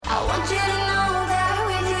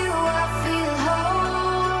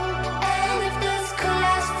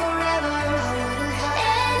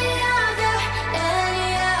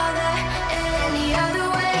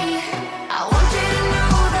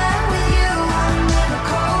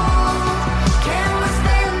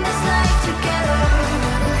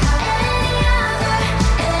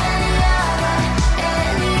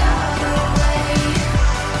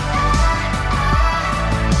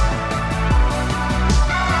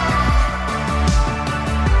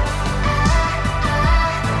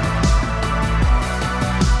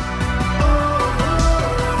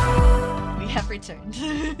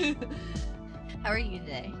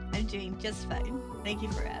It's fine. Thank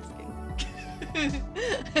you for asking.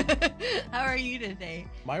 How are you today?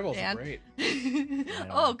 My rolls Dan? are great.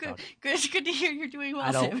 Oh, good to hear you're doing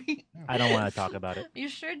well, Sammy. I don't want to talk about it. You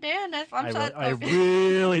sure, Dan? I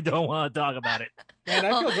really don't want to talk about it. Man,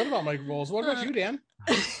 I feel good about my rolls. What about you, Dan?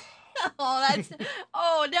 Oh,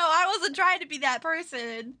 oh no, I wasn't trying to be that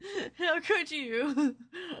person. How could you?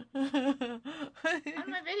 On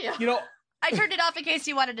my video. You know, I turned it off in case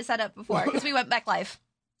you wanted to set up before, because we went back live.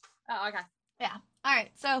 Oh, okay. Yeah. All right.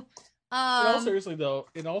 So, in all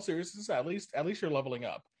seriousness, at least you're leveling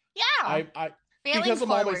up. Yeah. I Failing because of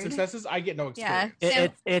all my forward. successes, I get no experience. Yeah.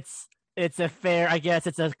 It's a fair. I guess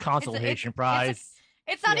it's a consolation prize.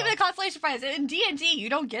 It's not even a consolation prize. In D&D, you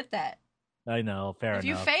don't get that. I know. Fair enough. If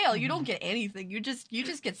you fail, you don't get anything. You just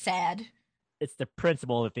get sad. It's the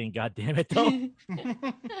principle of the thing. God damn it, though.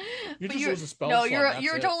 You just lose a spell. No, slot,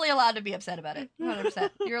 you're totally allowed to be upset about it. 100%.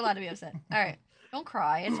 You're allowed to be upset. All right. Don't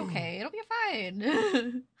cry. It's okay. It'll be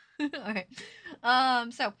fine. All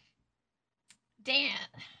right. So, Dan,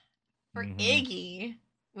 for Iggy,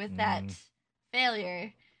 with that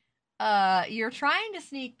failure, you're trying to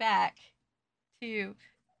sneak back to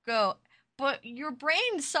go, but your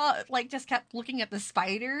brain just kept looking at the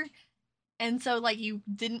spider, and so, you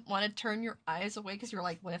didn't want to turn your eyes away because you're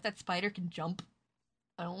like, what if that spider can jump?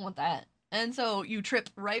 I don't want that. And so you trip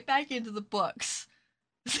right back into the books.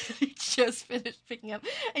 You just finished picking up,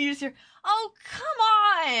 and you just hear, "Oh,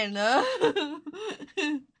 come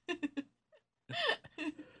on!"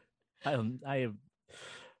 I am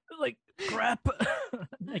like crap.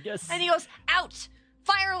 I guess. And he goes, "Out!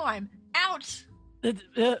 Fire alarm! Out!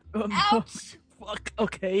 Out!" Fuck.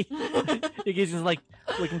 Okay. He's just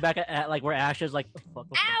looking back at where Ash is. Fuck.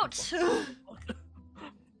 Out!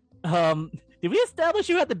 Did we establish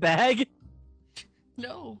you had the bag?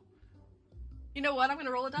 No. You know what? I'm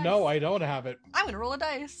gonna roll a dice. No, I don't have it. I'm gonna roll a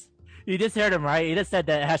dice. You just heard him, right? He just said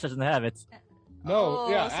that Ash doesn't have it. No,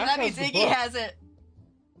 yeah. So Ash that means has the Iggy book. has it.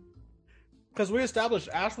 Because we established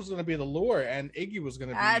Ash was going to be the lure, and Iggy was going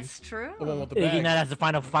to be That's true. the one with the Iggy bag. now has to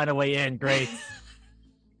find a way in. Great.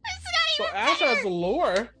 So Ash has the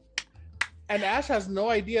lure, and Ash has no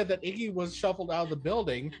idea that Iggy was shuffled out of the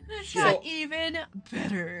building. It's So- not even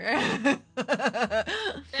better.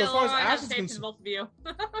 So as far as Ash is faith in concerned, both of you.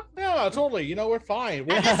 yeah, totally. You know, we're fine.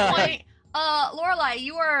 At this point, Lorelai,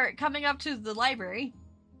 you are coming up to the library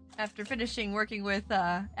after finishing working with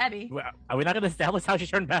Abby. Are we not going to establish how she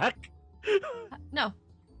turned back? No,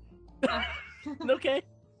 Okay.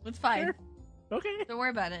 it's fine. Sure. Okay. Don't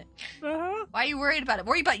worry about it. Uh-huh. Why are you worried about it?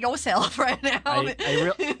 Worry about yourself right now. I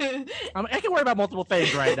can worry about multiple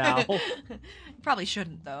things right now. You probably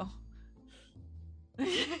shouldn't, though.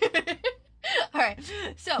 All right,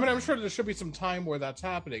 so I mean, I'm sure there should be some time where that's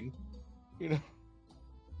happening. You know.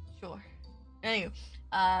 sure. Anyway,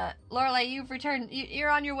 Lorelai, you've returned. You're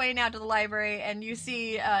on your way now to the library, and you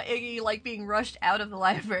see Iggy being rushed out of the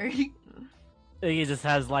library. He just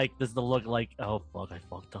has the look oh fuck, I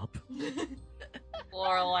fucked up.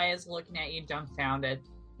 Lorelai is looking at you dumbfounded.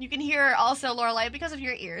 You can hear also, Lorelai, because of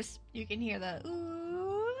your ears, you can hear the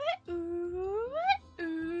ooh, ooh,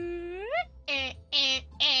 ooh,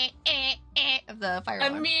 of the fire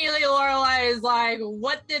alarm. Immediately, Lorelai is like,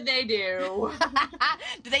 "What did they do?"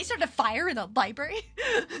 Did they start a fire in the library?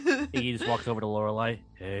 He just walks over to Lorelai.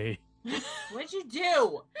 Hey. What'd you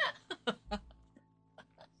do?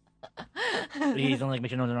 He's only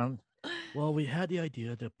making noise around. Well, we had the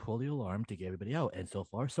idea to pull the alarm to get everybody out, and so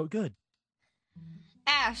far, so good.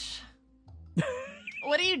 Ash,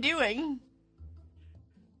 what are you doing?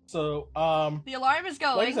 So, The alarm is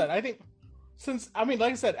going. like I said, I think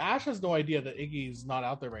like I said, Ash has no idea that Iggy's not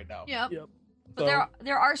out there right now. Yep. Yep. But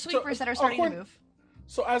there are sweepers that are starting to move.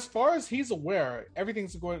 So as far as he's aware,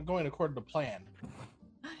 everything's going according to plan.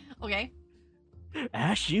 Okay.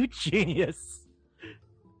 Ash, you genius.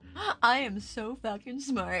 I am so fucking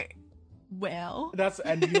smart. Well.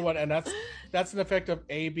 And you know what? And that's an effect of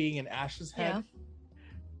A being in Ash's head.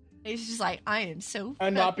 Yeah. He's just like, I am so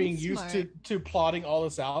And not fucking being used smart. to plotting all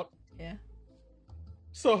this out. Yeah.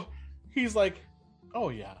 So he's like, oh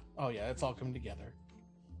yeah, it's all coming together.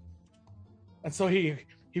 And so he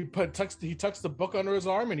tucks the book under his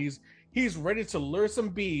arm, and he's ready to lure some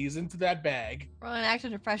bees into that bag. Roll an act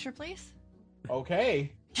under pressure, please.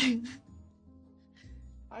 Okay.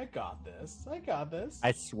 I got this.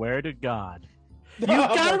 I swear to God. You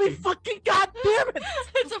gotta be fucking goddamn it!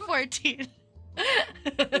 It's a 14.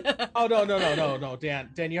 Oh no,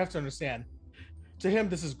 Dan, you have to understand. To him,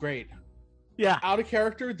 this is great. Yeah. Out of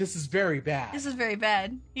character, this is very bad. This is very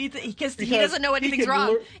bad. Because he Because doesn't know he anything's can wrong.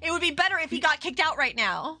 lure- It would be better if he got kicked out right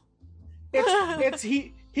now. It's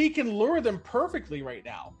he can lure them perfectly right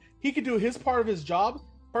now. he could do his part of his job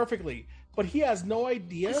perfectly, but he has no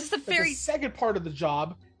idea This is the that very- the second part of the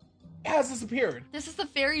job has disappeared. This is the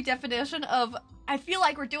very definition of I feel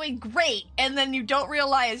like we're doing great, and then you don't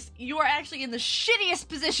realize you are actually in the shittiest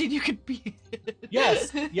position you could be in.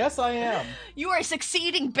 Yes, I am. You are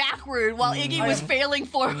succeeding backward while Iggy was failing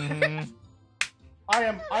forward. Mhm. I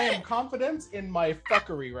am confident in my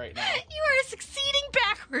fuckery right now. You are succeeding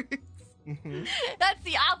backwards. Mhm. That's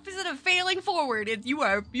the opposite of failing forward. You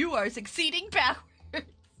are succeeding backwards.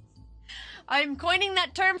 I'm coining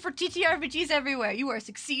that term for TTRPGs everywhere. You are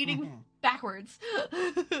succeeding Mhm. backwards.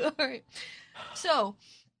 Alright. So,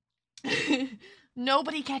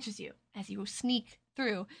 nobody catches you as you sneak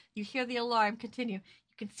through. You hear the alarm continue.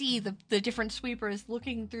 You can see the different sweepers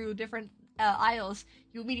looking through different aisles.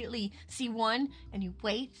 You immediately see one, and you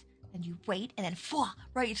wait, and then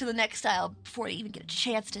right into the next aisle before they even get a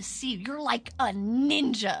chance to see you. You're like a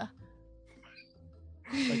ninja.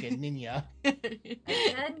 Like a ninja. A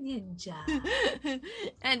ninja.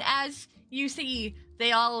 And as you see,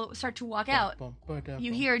 they all start to walk out.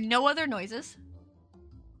 You hear no other noises.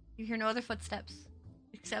 You hear no other footsteps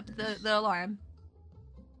except the alarm.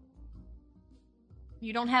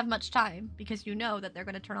 You don't have much time because you know that they're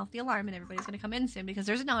going to turn off the alarm and everybody's going to come in soon because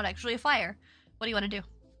there's not actually a fire. What do you want to do?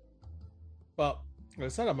 Well, like I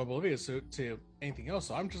said, I'm oblivious to anything else,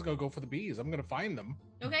 so I'm just gonna go for the bees. I'm gonna find them.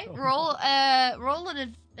 Okay, roll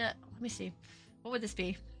an. Let me see. What would this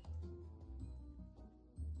be?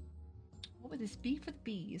 What would this be for the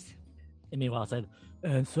bees? And meanwhile, I said,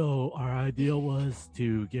 and so our idea was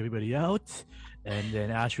to get everybody out, and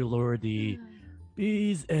then Ash would lure the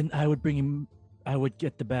bees, and I would bring him. I would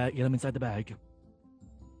get them inside the bag.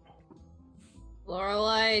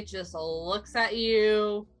 Lorelai just looks at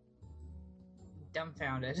you,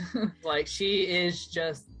 dumbfounded. Like, she is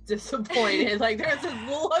just disappointed. Like, there's this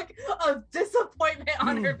look of disappointment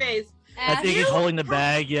on her face. I think he's Ash, holding the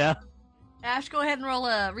bag. Yeah. Ash, go ahead and roll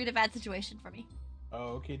a read a bad situation for me.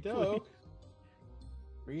 Okay, doke.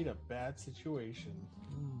 Read a bad situation.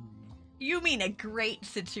 You mean a great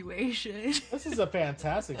situation. This is a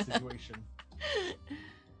fantastic situation.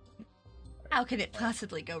 How can it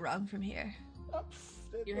possibly go wrong from here?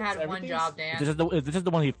 You had one job, Dan. This is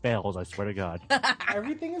the one he fails. I swear to God.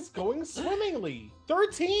 Everything is going swimmingly.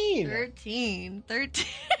 13. 13.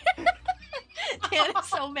 Dan is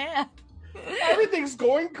so mad. Everything's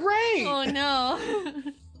going great. Oh no.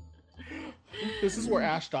 This is where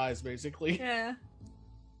Ash dies, basically. Yeah.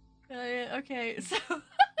 Yeah, okay, so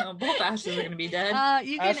Both Ashes are gonna be dead.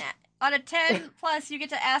 you can Ash- on a 10 plus you get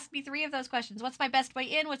to ask me 3 of those questions. What's my best way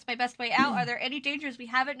in? What's my best way out? Are there any dangers we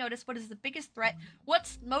haven't noticed? What is the biggest threat?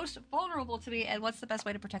 What's most vulnerable to me? And what's the best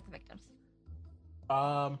way to protect the victims?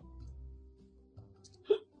 Oh,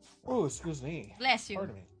 excuse me. Bless you.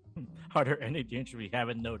 Pardon me. Are there any dangers we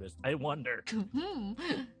haven't noticed? I wonder.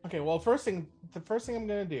 Okay, well, the first thing I'm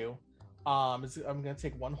gonna do, is I'm gonna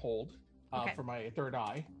take one hold, Okay. for my third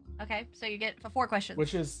eye, Okay, so you get 4 questions.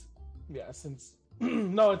 which is, since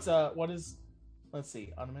no, it's what is, let's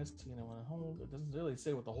see, unmissed, hold. It doesn't really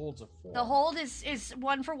say what the holds are for. The hold is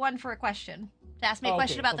 1 for 1 for a question. To ask me a Oh,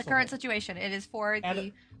 question okay, about the what's the current hold? situation. It is for And-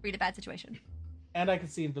 the read a bad situation. And I can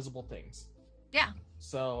see invisible things. Yeah.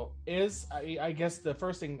 So I guess the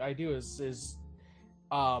first thing I do is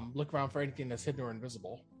look around for anything that's hidden or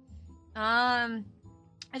invisible.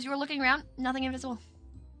 As you were looking around, nothing invisible.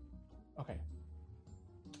 Okay.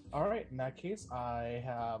 All right. In that case, I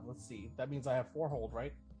have. Let's see. That means I have 4 hold,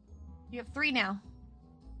 right? You have 3 now.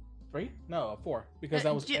 3? No, 4. Because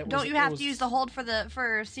that was. Don't you have to use the hold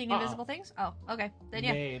for seeing invisible things? Oh, okay. Then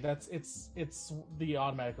yeah. Nay, it's the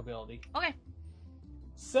automatic ability. Okay.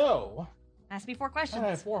 So Ask me 4 I questions.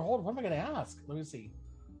 have 4 hold. What am I going to ask? Let me see.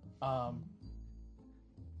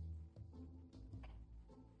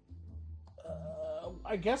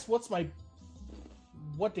 I guess what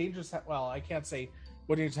dangers? Well, I can't say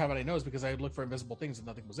what dangers haven't I noticed because I looked for invisible things and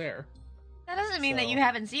nothing was there. That doesn't mean that So- you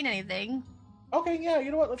haven't seen anything. Okay, yeah,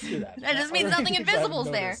 you know what? Let's do that. That just Are means there nothing any things I haven't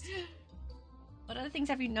invisible's there. noticed? What other things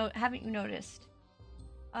haven't you noticed?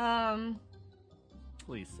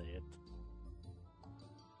 Please say it.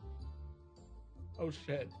 Oh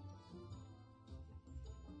shit.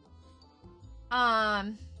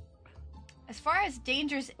 As far as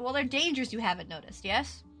dangers, well, they're dangers you haven't noticed,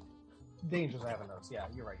 yes? Dangers I haven't noticed. Yeah,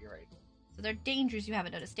 you're right. So they're dangers you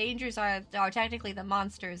haven't noticed. Dangers are technically the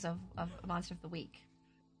monsters of Monster of the Week.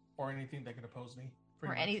 Or anything that could oppose me. Or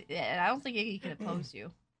pretty much. any, and I don't think he can oppose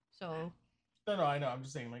you. So No, I know. I'm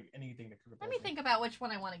just saying, like, anything that could oppose let me think about which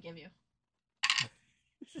one I want to give you.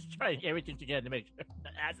 Just trying everything together to make sure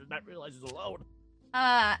that Ash does not realize he's alone.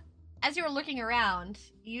 As you were looking around,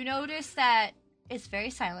 you notice that is very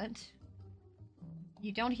silent.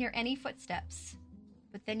 You don't hear any footsteps.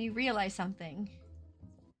 But then you realize something.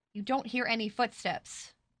 You don't hear any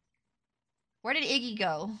footsteps. Where did Iggy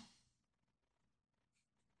go?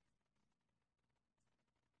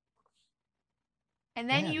 And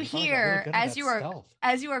then Man, you we finally got hear, really good at that stealth.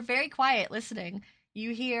 as you are very quiet listening,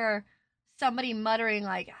 you hear somebody muttering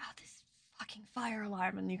like, "Oh, this fucking fire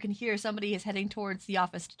alarm," and you can hear somebody is heading towards the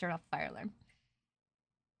office to turn off the fire alarm.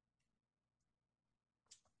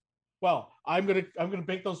 Well, I'm gonna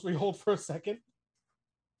make those 3 hold for a second.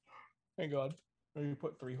 Hang on. Let me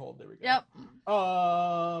put 3 hold. There we go. Yep.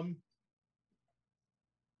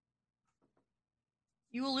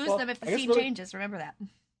 You will lose them if the scene changes. Remember that.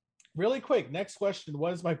 Really quick, next question.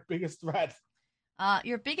 What is my biggest threat?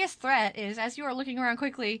 Your biggest threat is, as you are looking around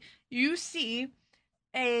quickly, you see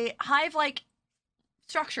a hive-like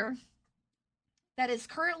structure that is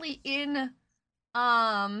currently in,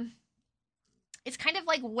 it's kind of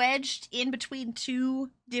like wedged in between 2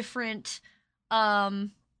 different,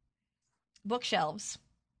 bookshelves.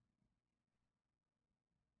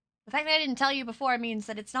 The fact that I didn't tell you before means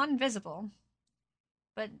that it's not invisible,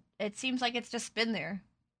 but it seems like it's just been there.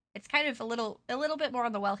 It's kind of a little bit more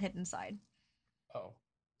on the well-hidden side. Oh.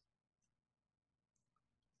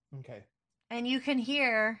 Okay. And you can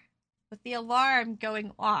hear, with the alarm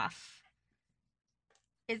going off,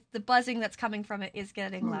 the buzzing that's coming from it is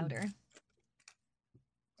getting louder.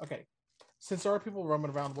 Okay. Since there are people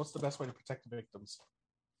roaming around, what's the best way to protect the victims?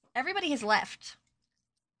 Everybody has left.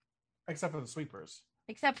 Except for the sweepers.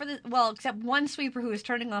 Except one sweeper who is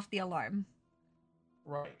turning off the alarm.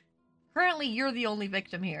 Right. Currently, you're the only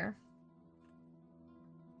victim here.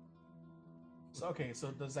 So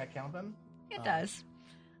does that count then? It does.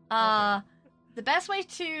 Okay. The best way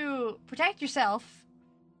to protect yourself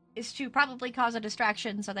is to probably cause a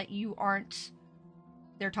distraction so that you aren't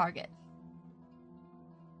their target.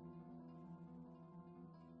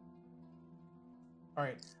 All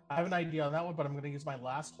right. I have an idea on that one, but I'm going to use my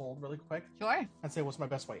last hold really quick. Sure. And say what's my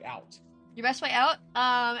best way out. Your best way out?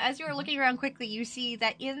 As you are looking around quickly, you see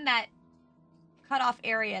that in that cutoff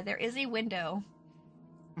area, there is a window.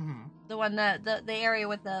 Mm-hmm. The one, the area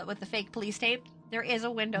with the fake police tape. There is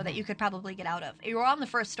a window that you could probably get out of. You were on the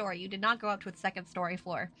first story. You did not go up to the second story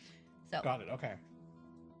floor. So Got it. Okay.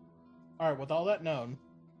 All right. With all that known,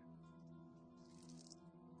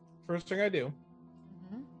 first thing I do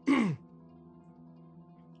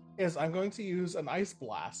is I'm going to use an ice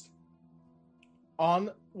blast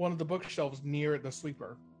on one of the bookshelves near the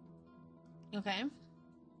sweeper. Okay.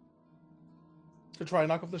 To try and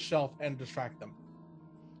knock off the shelf and distract them.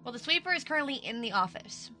 Well, the sweeper is currently in the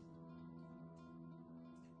office.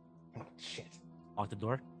 Oh, shit. Lock the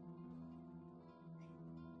door.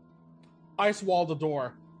 Ice wall the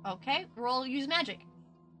door. Okay. Roll use magic.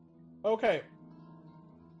 Okay.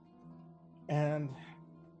 And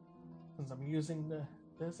since I'm using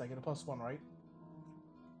this, I get a +1, right?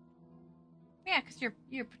 Yeah, because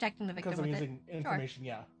you're protecting the victim Because I'm with using it. information,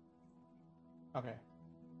 yeah. Okay.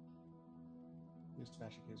 Use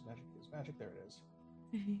magic. There it is.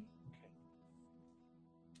 Okay.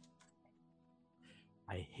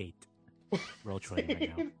 I hate roll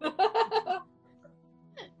training right now.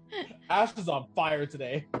 Ash is on fire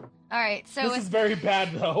today. All right, so This is very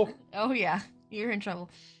bad, though. Oh yeah, you're in trouble.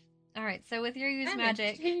 All right, so with your use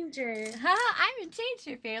magic, in danger. I'm in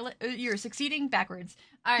danger. Fail. You're succeeding backwards.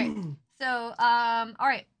 All right, so all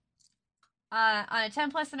right. On a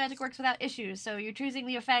 10 plus, the magic works without issues. So you're choosing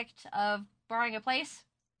the effect of borrowing a place.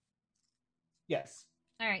 Yes.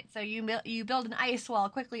 All right, so you build an ice wall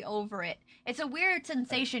quickly over it. It's a weird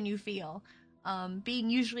sensation you feel,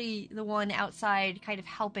 being usually the one outside kind of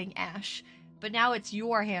helping Ash. But now it's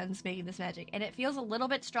your hands making this magic. And it feels a little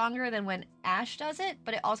bit stronger than when Ash does it,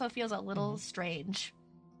 but it also feels a little strange.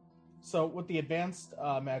 So with the advanced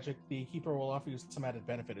magic, the keeper will offer you some added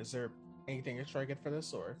benefit. Is there anything extra I get for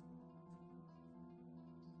this, or?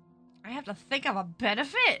 I have to think of a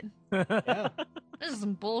benefit? Yeah. This is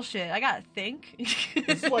some bullshit. I gotta think.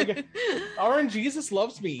 This is why RNGesus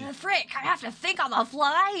loves me. Frick, I have to think on the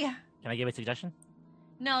fly. Can I give a suggestion?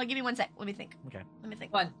 No, give me 1 sec. Let me think. Okay. Let me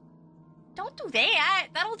think. One. Don't do that.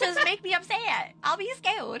 That'll just make me upset. I'll be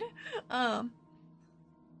scared. Yeah.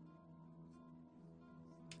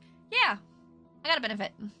 I got a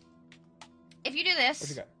benefit. If you do What you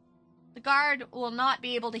this, got? the guard will not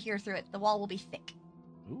be able to hear through it. The wall will be thick.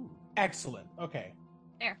 Ooh. Excellent. Okay.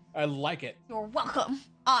 There. I like it. You're welcome.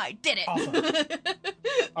 I did it. Awesome.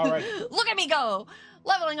 All right. Look at me go.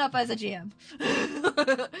 Leveling up as a GM.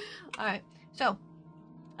 All right. So,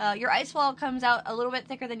 your ice wall comes out a little bit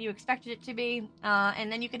thicker than you expected it to be,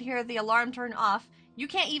 and then you can hear the alarm turn off. You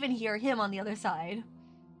can't even hear him on the other side.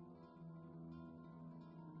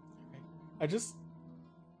 I just,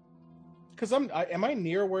 because am I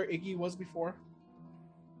near where Iggy was before?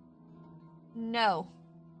 No.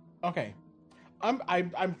 Okay,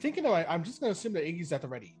 I'm thinking I'm just gonna assume that Iggy's at the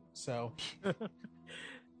ready. So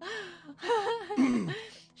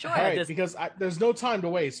Sure. all right, because there's no time to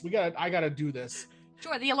waste. I gotta do this.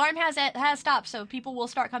 Sure. The alarm has stopped, so people will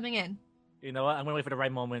start coming in. You know what? I'm gonna wait for the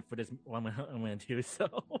right moment for this. What I'm gonna do. So.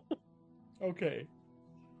 Okay.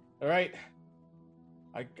 All right.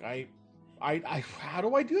 I how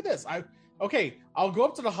do I do this? Okay, I'll go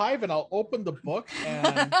up to the hive and I'll open the book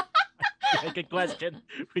and Good question.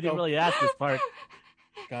 We didn't really ask this part.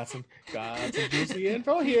 got some juicy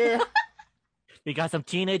info here. We got some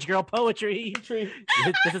teenage girl poetry.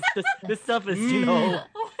 This stuff is,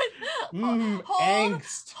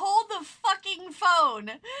 Angst. Hold the fucking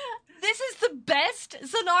phone. This is the best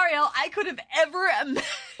scenario I could have ever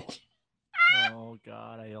imagined. Oh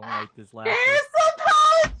God, I don't like this laughter. Here's some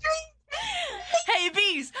poetry! Hey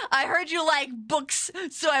bees, I heard you like books,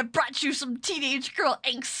 so I brought you some teenage girl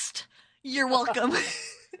angst. You're welcome.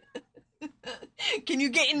 Can you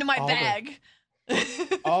get into my bag?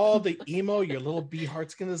 All the emo your little bee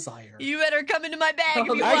heart's gonna desire. You better come into my bag if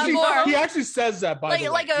you Actually, want more. he actually says that by the way.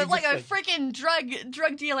 Like a freaking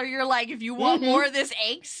drug dealer. You're like, if you want more of this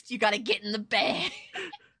angst, you gotta get in the bag.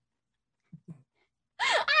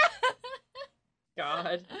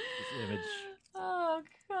 God. This image. Oh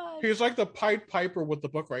God. He's like the Pied Piper with the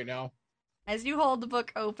book right now. As you hold the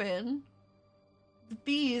book open, the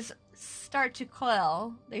bees start to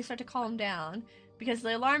quell. They start to calm down because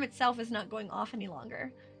the alarm itself is not going off any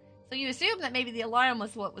longer. So you assume that maybe the alarm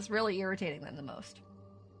was what was really irritating them the most.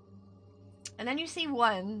 And then you see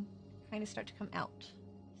one kind of start to come out.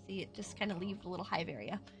 See it just kind of leave the little hive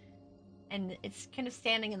area. And it's kind of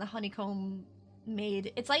standing in the honeycomb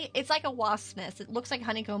made. It's like a wasp's nest. It looks like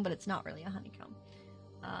honeycomb, but it's not really a honeycomb.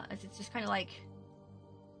 As it's just kind of like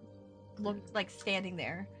standing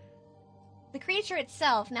there. The creature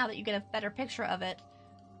itself, now that you get a better picture of it,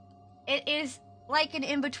 it is like an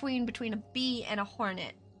in-between between a bee and a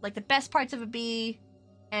hornet. Like the best parts of a bee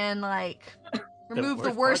and like remove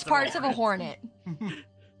the worst parts of a hornet.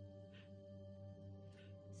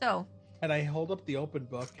 So. And I hold up the open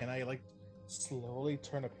book and I like slowly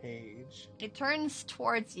turn a page. It turns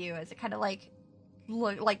towards you as it kind of like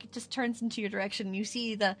it just turns into your direction. You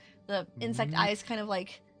see the insect eyes kind of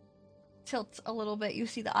like tilt a little bit. You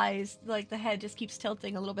see the eyes, like the head just keeps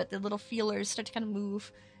tilting a little bit. The little feelers start to kind of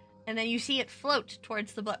move. And then you see it float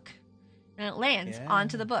towards the book. And it lands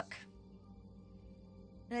onto the book.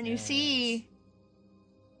 And then you see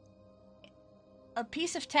a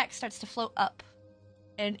piece of text starts to float up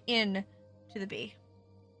and in to the bee.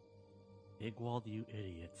 Igwald, you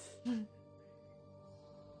idiots.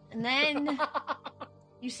 And then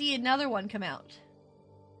you see another one come out.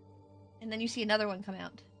 And then you see another one come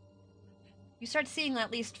out. You start seeing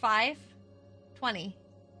at least 5, 20,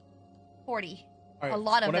 40. Right. A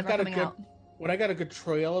lot of them are coming out. When I got a good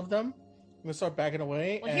trail of them, I'm going to start backing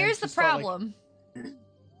away. Well, here's the problem.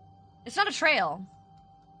 It's not a trail.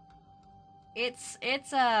 It's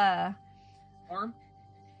a... Swarm?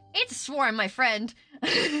 It's a swarm, my friend.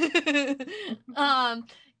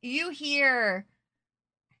 You hear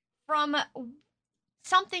from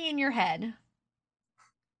something in your head.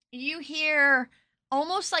 You hear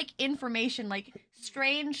almost like information, like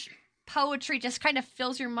strange poetry just kind of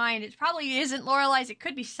fills your mind. It probably isn't Lorelai's. It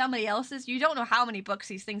could be somebody else's. You don't know how many books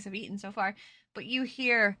these things have eaten so far. But you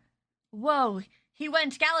hear, whoa, he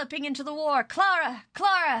went galloping into the war. Clara,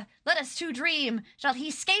 Clara, let us two dream. Shall he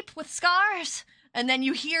escape with scars? And then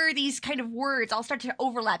you hear these kind of words all start to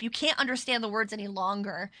overlap. You can't understand the words any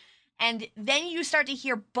longer. And then you start to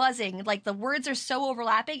hear buzzing. Like the words are so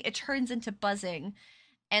overlapping, it turns into buzzing.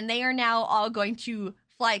 And they are now all going to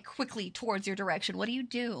fly quickly towards your direction. What do you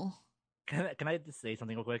do? Can I just say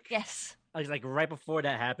something real quick? Yes. Like right before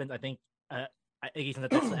that happened, I think Iggy sent a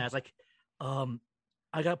text to Ash like,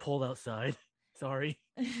 I got pulled outside. Sorry.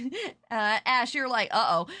 Ash, you're like,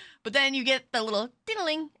 uh-oh. But then you get the little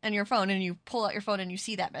ding on your phone, and you pull out your phone and you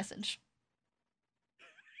see that message.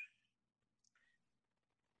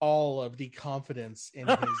 All of the confidence in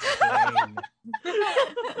his brain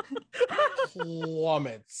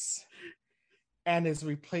plummets and is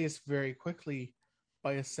replaced very quickly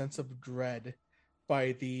by a sense of dread,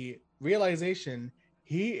 by the realization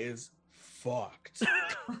he is fucked.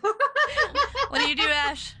 What do you do,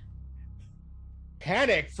 Ash?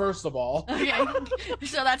 Panic, first of all. Okay,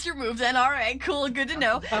 so that's your move then. All right, cool, good to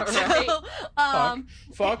know. All right. So,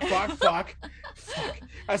 Fuck.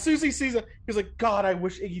 As soon as he sees it, he's like, God, I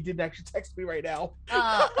wish Iggy didn't actually text me right now.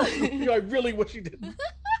 Uh, I really wish he didn't.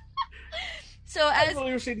 so I as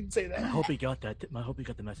really wish he didn't say I that. hope he got that. I hope he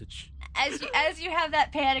got the message. as you have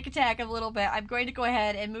that panic attack a little bit, I'm going to go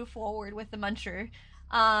ahead and move forward with the muncher.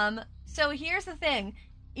 So here's the thing.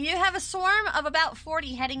 You have a swarm of about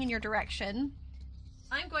 40 heading in your direction.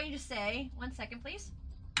 I'm going to say, 1 second, please.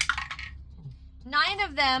 9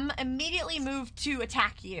 of them immediately move to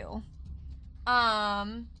attack you.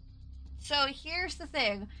 So here's the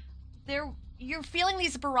thing. You're feeling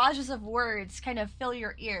these barrages of words kind of fill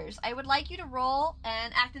your ears. I would like you to roll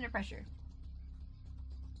and act under pressure.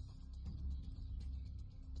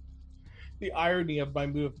 The irony of my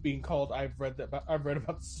move being called I've read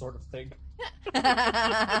about this sort of thing.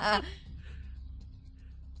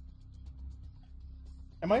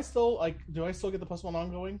 Am I still do I still get the +1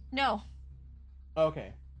 ongoing? No.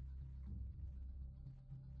 Okay.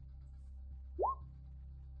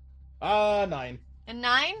 9. A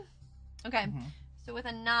 9? Okay. Mhm. So with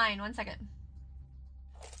a 9, 1 second.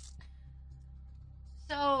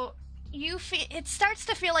 So it starts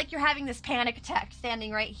to feel like you're having this panic attack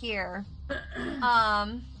standing right here.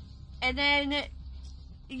 And then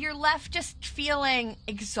you're left just feeling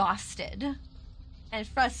exhausted and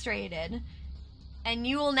frustrated. And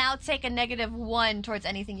you will now take a -1 towards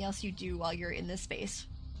anything else you do while you're in this space.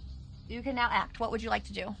 You can now act. What would you like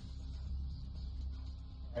to do?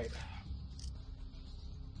 Right.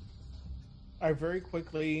 I very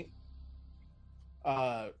quickly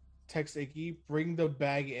text Iggy, bring the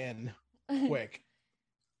bag in quick.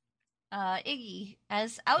 Iggy,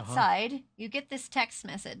 as outside, you get this text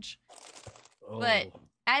message. Oh. But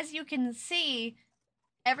as you can see,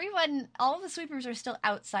 all of the sweepers are still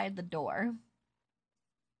outside the door.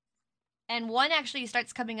 And one actually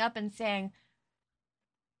starts coming up and saying,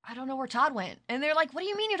 I don't know where Todd went. And they're like, what do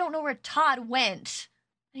you mean you don't know where Todd went?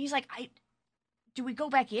 And he's like, do we go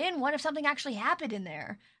back in? What if something actually happened in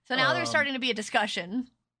there? So now there's starting to be a discussion.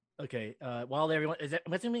 Okay. While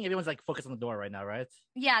I'm assuming everyone's like focused on the door right now, right?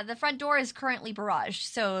 Yeah, the front door is currently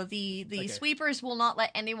barraged, so the Okay. sweepers will not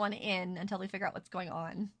let anyone in until they figure out what's going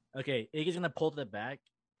on. Okay. Iggy's gonna pull to the back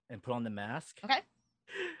and put on the mask. Okay.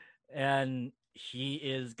 And he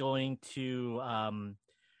is going to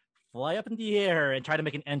fly up in the air and try to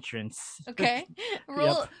make an entrance. Okay.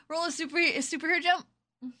 Roll a superhero jump.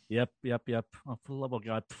 Yep. Oh, for the love of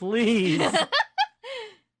God, please.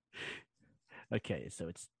 Okay, so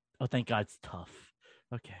thank God it's tough.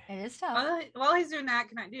 Okay. It is tough. While he's doing that,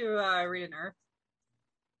 can I do read an earth?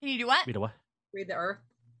 Can you do what? Read a what? Read the earth.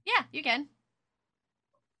 Yeah, you can.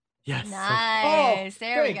 Yes. Nice.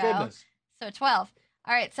 There we thank go. goodness. So 12.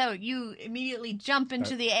 All right, so you immediately jump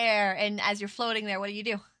into the air, and as you're floating there, what do you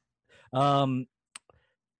do?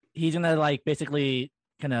 He's gonna basically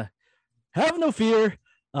kind of have no fear.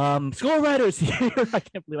 Skull Rider's here. I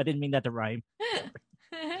can't believe I didn't mean that to rhyme.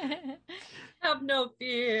 Have no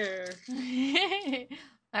fear.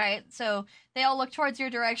 All right, so they all look towards your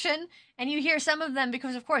direction, and you hear some of them,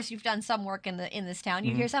 because of course you've done some work in this town.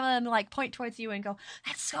 You hear some of them point towards you and go,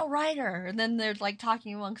 "That's Skull Rider," and then they're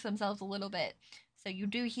talking amongst themselves a little bit. So you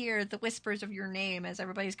do hear the whispers of your name as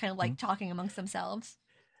everybody's kind of talking amongst themselves.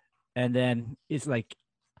 And then it's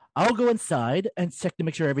I'll go inside and check to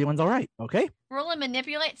make sure everyone's all right. Okay. Roll and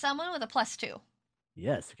manipulate someone with a +2.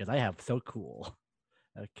 Yes, because I have so cool.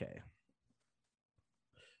 Okay.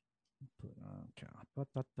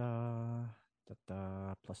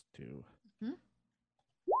 +2. Mhm.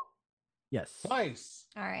 Yes. Nice.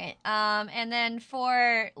 All right. And then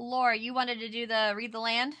for Laura, you wanted to do the read the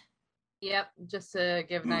land? Yep, just to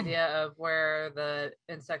give an idea of where the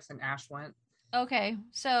insects and ash went. Okay,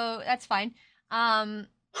 so that's fine.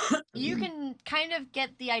 You can kind of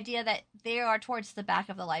get the idea that they are towards the back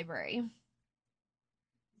of the library.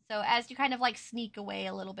 So as you kind of sneak away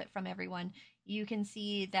a little bit from everyone, you can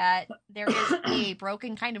see that there is a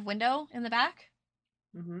broken kind of window in the back.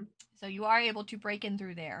 Mm-hmm. So you are able to break in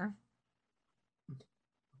through there.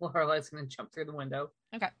 Lorelai's going to jump through the window.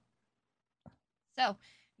 Okay. So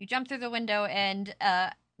you jump through the window, and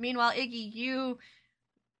meanwhile, Iggy,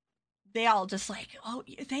 they all just oh,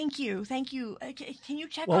 thank you. Can you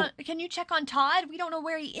check on Todd? We don't know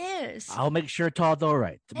where he is. I'll make sure Todd's all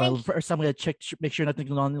right. But first, I'm gonna make sure nothing's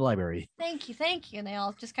going on in the library. Thank you. And they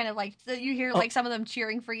all just kind of you hear some of them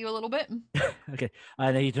cheering for you a little bit. Okay,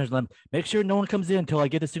 and then he turns to them. Make sure no one comes in until I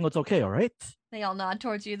get the signal. It's okay. All right. They all nod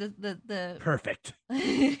towards you. The Perfect.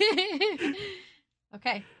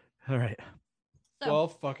 Okay. All right. So, Well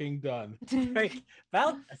fucking done. Right.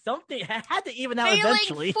 Found something. I had to even out failing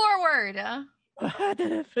eventually. forward. I had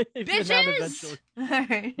to even out Bitches. eventually. All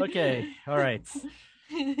right. Okay. All right.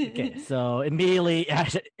 Okay, so immediately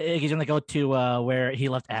Ash, he's gonna go to where he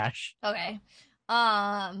left Ash. Okay.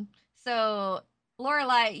 So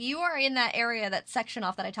Lorelai, you are in that area, that section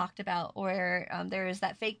off that I talked about, where there is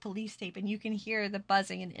that fake police tape, and you can hear the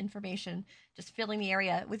buzzing and information just filling the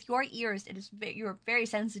area with your ears. You're very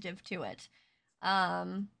sensitive to it.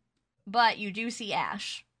 But you do see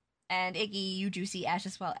Ash, and Iggy, you do see Ash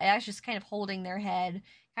as well. Ash is kind of holding their head,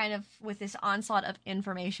 kind of with this onslaught of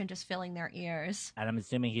information just filling their ears. And I'm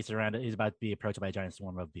assuming he's surrounded. He's about to be approached by a giant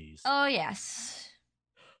swarm of bees. Oh yes.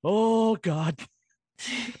 Oh God.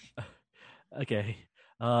 Okay.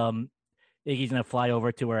 Iggy's gonna fly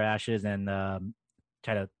over to where Ash is and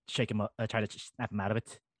try to shake him up, try to snap him out of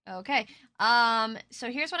it. Okay. So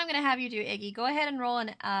here's what I'm gonna have you do, Iggy. Go ahead and roll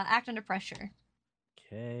an act under pressure.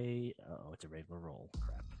 Okay. Oh, it's a regular roll.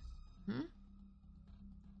 Crap. Hmm?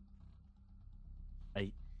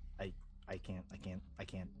 I can't.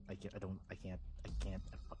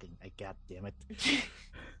 God damn it.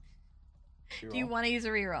 Do you want to use a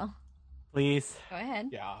reroll? Please. Go ahead.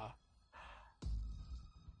 Yeah.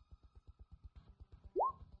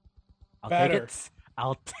 I'll Better. take it.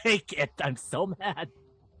 I'll take it. I'm so mad.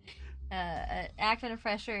 Act under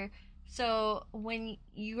pressure. So when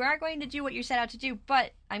you are going to do what you set out to do,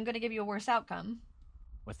 but I'm going to give you a worse outcome.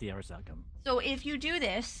 What's the worst outcome? So if you do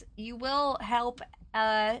this, you will help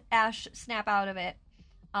Ash snap out of it.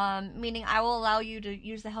 Meaning I will allow you to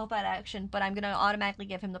use the help out action, but I'm going to automatically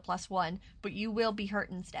give him the +1, but you will be hurt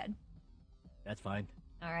instead. That's fine.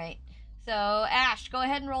 All right. So Ash, go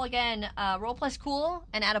ahead and roll again. Roll plus cool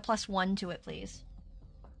and add a +1 to it, please.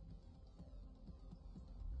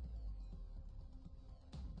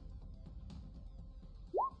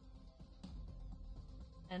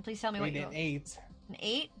 And please tell me what you rolled. An 8. An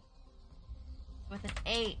 8? With an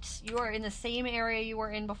 8, you are in the same area you were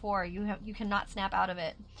in before. You cannot snap out of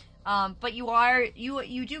it. But you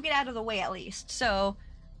do get out of the way at least. So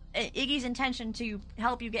Iggy's intention to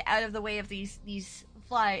help you get out of the way of these bees,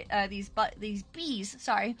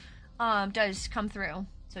 does come through.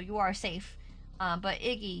 So you are safe. But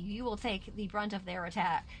Iggy, you will take the brunt of their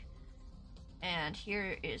attack. And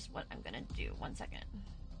here is what I'm gonna do. 1 second.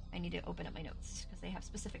 I need to open up my notes because they have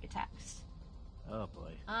specific attacks. Oh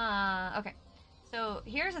boy. Okay. So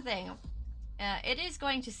here's the thing. It is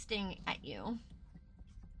going to sting at you.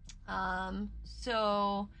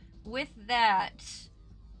 So with that,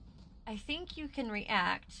 I think you can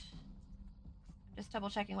react. Just double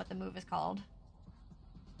checking what the move is called.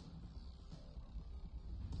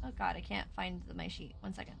 Oh god, I can't find my sheet.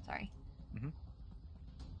 1 second, sorry. Mm-hmm.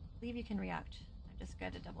 I believe you can react. I just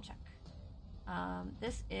got to double check.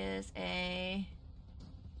 This is a...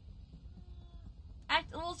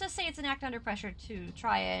 we'll just say it's an act under pressure to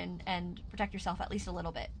try and protect yourself at least a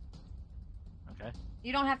little bit. Okay.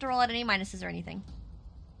 You don't have to roll out any minuses or anything.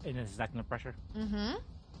 And this is acting under pressure? Mm-hmm.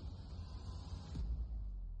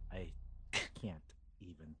 I can't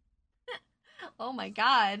even. Oh my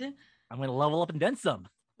god. I'm gonna level up and then some.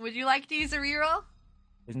 Would you like to use a reroll?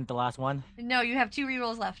 Isn't it the last one? No, you have 2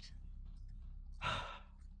 rerolls left.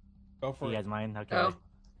 Go for You it. guys mine? Okay. Oh.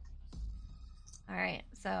 Alright,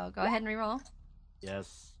 so go ahead and reroll.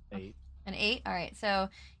 Yes. 8. An 8? Alright, so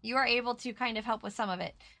you are able to kind of help with some of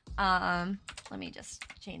it. Let me just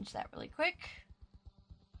change that really quick.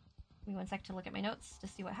 Give me 1 sec to look at my notes to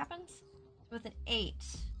see what happens. With an 8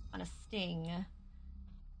 on a sting.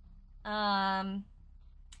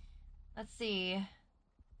 Let's see.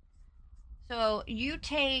 So you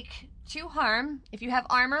take 2 harm. If you have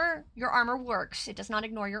armor, your armor works. It does not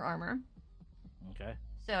ignore your armor. Okay.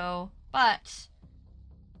 So, but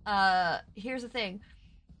here's the thing.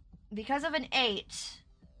 Because of an 8,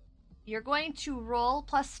 you're going to roll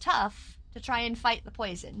plus tough to try and fight the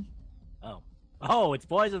poison. Oh. Oh, it's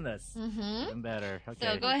poisonous. Mm-hmm. Even better.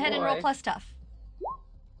 Okay. So go ahead and roll Boy. plus tough.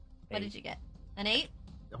 What 8. did you get? An 8?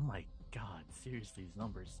 Oh my god, seriously, these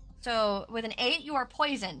numbers. So with an 8, you are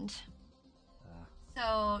poisoned. Uh,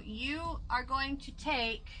 So you are going to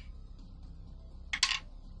take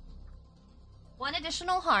 1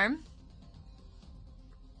 additional harm.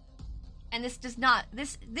 And this does not,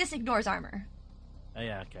 this ignores armor. oh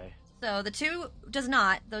yeah, okay. So the 2 does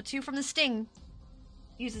not. The 2 from the sting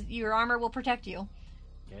uses, your armor will protect you.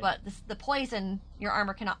 Okay. But the poison, your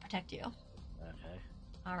armor cannot protect you. Okay.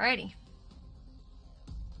 Alrighty.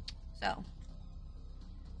 So,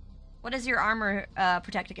 what does your armor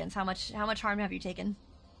protect against? How much harm have you taken?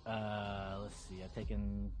 Let's see. I've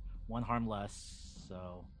taken 1 harm less,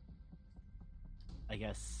 so I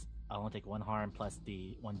guess I'll only take 1 harm plus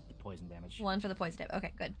the 1 poison damage. 1 for the poison damage.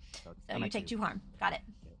 Okay, good. So, So you take 2 harm. Got it.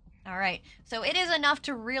 All right. So it is enough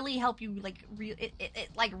to really help you. Like, it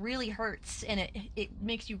like really hurts, and it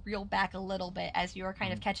makes you reel back a little bit as you are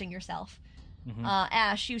kind of catching yourself. Mhm.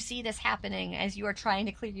 Ash, you see this happening as you are trying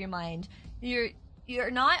to clear your mind.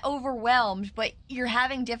 You're not overwhelmed, but you're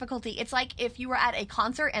having difficulty. It's like if you were at a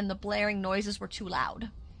concert and the blaring noises were too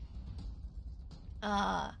loud.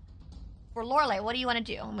 For Lorelei, what do you want to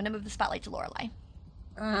do? I'm going to move the spotlight to Lorelei.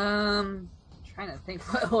 Trying to think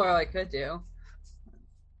what Lorelei could do.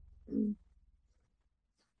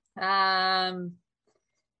 I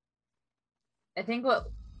think what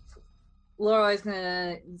Lorelei's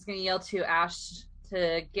gonna yell to Ash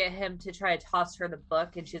to get him to try to toss her the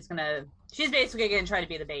book, and she's basically gonna try to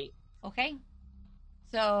be the bait. Okay.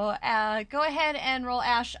 So go ahead and roll,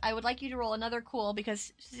 Ash. I would like you to roll another cool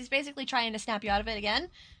because she's basically trying to snap you out of it again,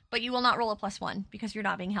 but you will not roll a +1 because you're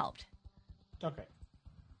not being helped. Okay.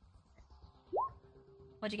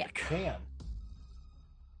 What'd you get? 10.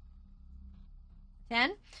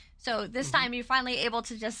 10? So this time you're finally able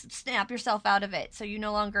to just snap yourself out of it. So you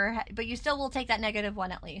no longer, but you still will take that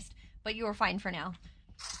 -1 at least. But you are fine for now.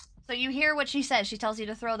 So you hear what she says. She tells you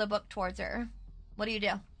to throw the book towards her. What do you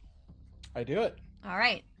do? I do it. All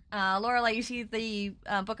right. Lorelei, you see the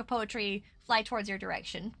book of poetry fly towards your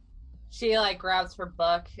direction. She like grabs her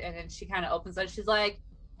book and then she kind of opens it. She's like,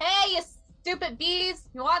 "Hey, you stupid bees!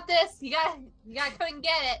 You want this? You gotta come and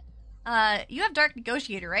get it." You have Dark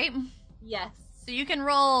Negotiator, right? Yes. So you can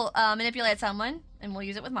roll manipulate someone, and we'll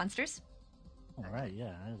use it with monsters. All right,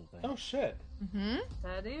 yeah, that is a thing. Oh shit. Mm-hmm.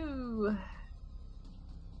 I do.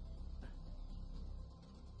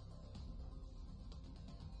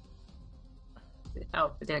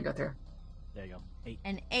 Oh, it didn't go through. There you go. 8.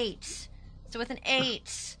 An 8. So with an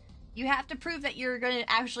 8, you have to prove that you're going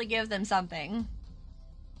to actually give them something.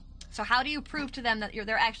 So how do you prove to them that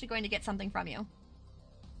they're actually going to get something from you?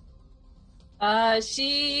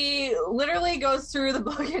 She literally goes through the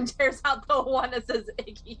book and tears out the one that says,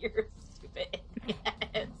 "Iggy, you're stupid."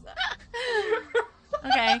 Yes.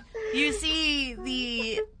 Okay. You see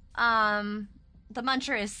the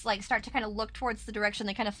munchers like start to kind of look towards the direction.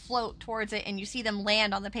 They kind of float towards it, and you see them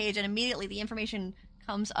land on the page, and immediately the information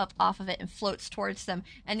comes up off of it and floats towards them.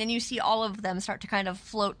 And then you see all of them start to kind of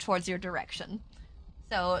float towards your direction.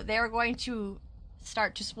 So they're going to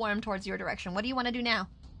start to swarm towards your direction. What do you want to do now?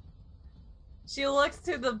 She looks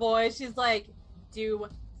to the boy. She's like, "Do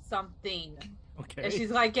something." Okay. And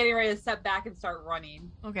she's like getting ready to step back and start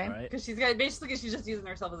running Okay. All right. because she's just using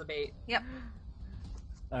herself as a bait. Yep.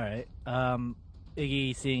 All right.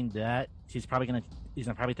 Iggy, seeing that, he's gonna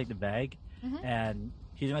probably take the bag, Mhm. and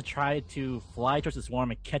he's gonna try to fly towards the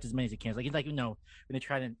swarm and catch as many as he can. Like he's like, when they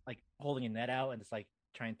try to like holding a net out and it's like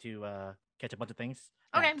trying to catch a bunch of things.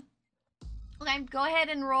 Okay. Okay. Go ahead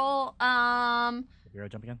and roll. Hero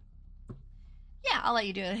jump again. Yeah, I'll let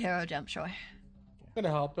you do a hero jump, sure. I'm gonna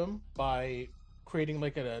help him by creating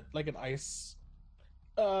like an ice.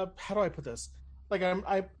 How do I put this? Like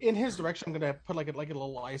I in his direction. I'm gonna put like a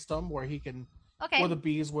little ice dome where he can, Okay. where the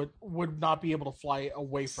bees would not be able to fly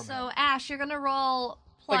away from him. So Ash, you're gonna roll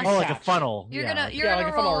plus. Oh, like a catch. funnel. You're yeah. gonna like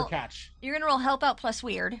a funnel or roll. a catch. You're gonna roll help out plus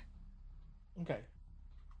weird. Okay.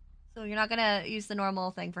 So you're not gonna use the normal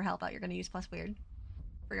thing for help out. You're gonna use plus weird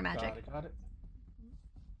for your magic. Got it.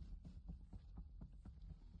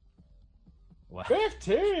 Wow.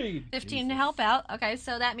 15. 15 to Jesus. help out. Okay,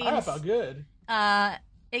 so that I means felt good. Iggy,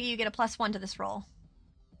 you get a +1 to this roll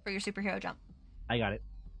for your superhero jump. I got it.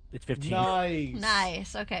 It's 15. Nice.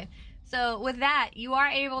 Nice. Okay. So with that, you are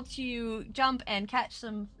able to jump and catch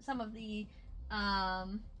some of the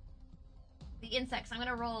insects. I'm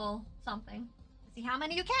gonna roll something to see how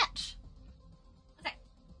many you catch. Okay.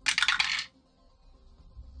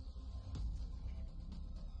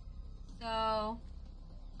 So,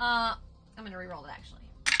 I'm gonna re-roll it actually.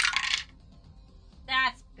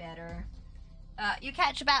 That's better. You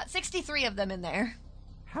catch about 63 of them in there.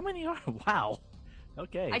 How many are? Wow.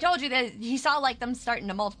 Okay. I told you that he saw like them starting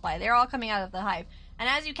to multiply. They're all coming out of the hive. And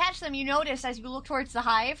as you catch them, you notice as you look towards the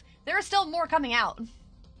hive, there are still more coming out.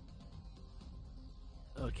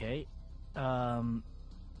 Okay.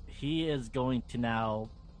 He is going to now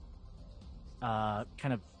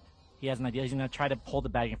kind of, he has an idea. He's going to try to pull the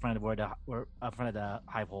bag in front of in front of the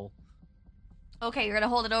hive hole. Okay, you're gonna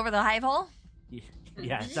hold it over the hive hole?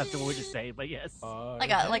 Yeah, that's the word to say, but yes. Like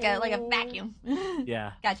a vacuum.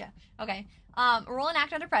 Yeah. Gotcha. Okay. Roll an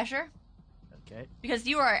act under pressure. Okay. Because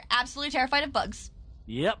you are absolutely terrified of bugs.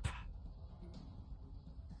 Yep.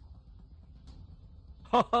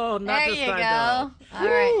 Oh, not There this you time, go. though. All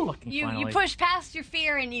right. Woo! Fucking You finally. push past your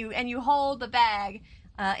fear and you hold the bag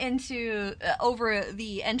into over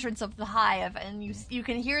the entrance of the hive, and you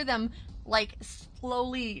can hear them like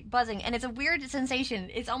slowly buzzing, and it's a weird sensation.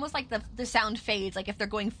 It's almost like the sound fades, like if they're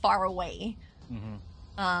going far away.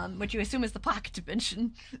 Mm-hmm. Which you assume is the pocket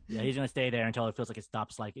dimension. Yeah, he's gonna stay there until it feels like it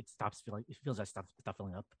stops. Like it feels like stop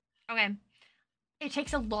filling up. Okay. It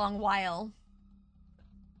takes a long while.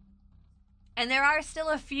 And there are still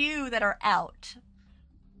a few that are out.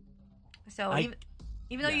 So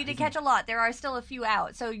even though you did catch a lot, there are still a few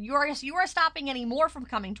out. So you are stopping any more from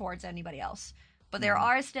coming towards anybody else. But there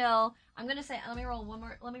are still. I'm gonna say. Let me roll one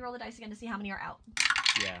more. Let me roll the dice again to see how many are out.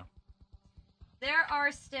 Yeah. There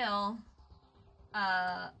are still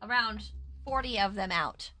around 40 of them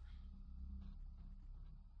out.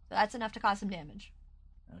 So that's enough to cause some damage.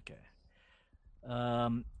 Okay.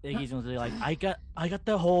 Iggy's gonna be like, I got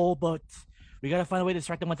the hole, but we gotta find a way to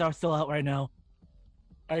distract them once they're still out right now.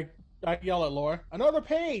 I yell at Laura, another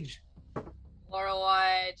page.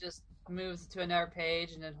 Lorelei just moves to another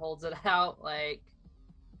page and then holds it out like.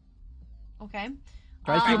 Okay.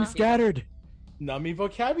 Try to keep them scattered. Nummy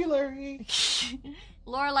vocabulary.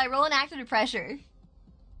 Lorelei, roll an active pressure.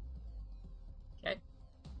 Okay.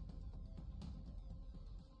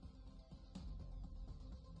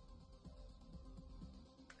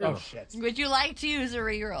 Oh shit. Would you like to use a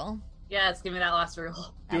reroll? Yes, give me that last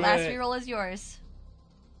reroll. That last reroll is yours.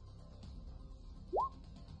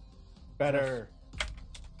 Better.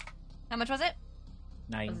 How much was it?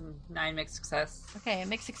 9. 9 mixed success. Okay,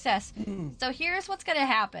 mixed success. So here's what's going to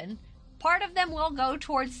happen. Part of them will go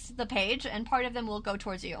towards the page, and part of them will go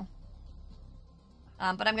towards you.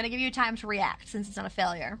 But I'm going to give you time to react, since it's not a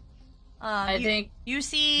failure. I think... You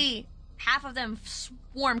see half of them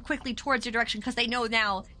swarm quickly towards your direction, because they know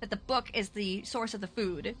now that the book is the source of the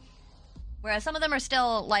food. Whereas some of them are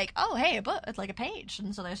still like, oh, hey, a book, it's like a page.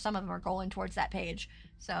 And so there's some of them are going towards that page.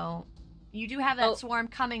 So you do have that swarm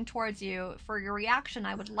coming towards you. For your reaction,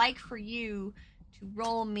 I would like for you to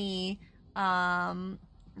roll me,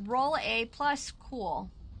 roll a plus cool.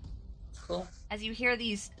 Cool. As you hear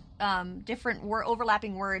these different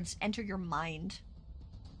overlapping words enter your mind.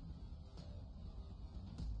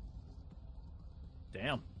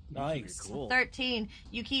 Damn. Nice. Cool. 13.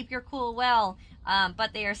 You keep your cool well,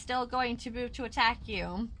 but they are still going to move to attack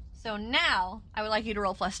you. So now, I would like you to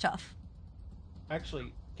roll plus tough.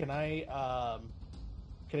 Actually, can I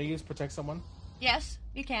use protect someone? Yes,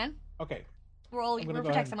 you can. Okay. Roll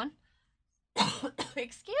protect someone.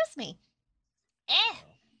 Excuse me.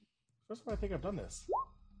 First time I think I've done this.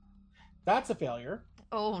 That's a failure.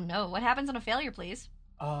 Oh no! What happens on a failure, please?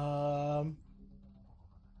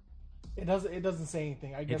 It doesn't say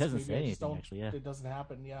anything. I guess doesn't maybe say I just anything, don't. actually, yeah. It doesn't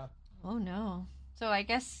happen. Yeah. Oh no! So I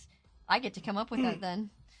guess I get to come up with that then.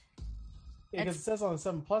 Yeah, because it says on the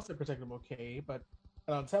 7+ I protect them okay, but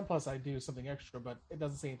on 10+ I do something extra, but it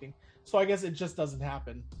doesn't say anything. So I guess it just doesn't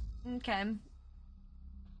happen. Okay.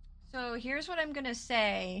 So here's what I'm gonna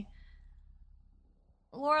say.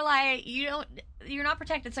 Lorelei, you're not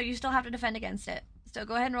protected, so you still have to defend against it. So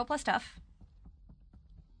go ahead and roll plus tough.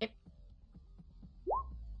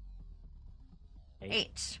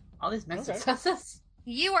 8. All these mixed successes.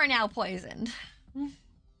 You are now poisoned.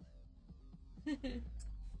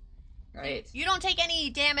 Right. You don't take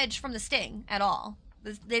any damage from the sting at all.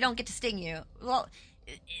 They don't get to sting you. Well,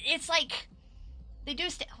 it's like they do.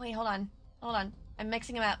 Wait, hold on. I'm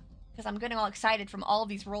mixing them up because I'm getting all excited from all of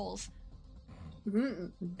these rolls. Mm-hmm.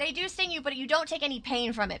 They do sting you, but you don't take any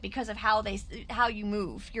pain from it because of how you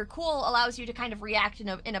move. Your cool allows you to kind of react in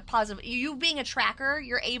a positive. You being a tracker,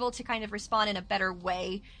 you're able to kind of respond in a better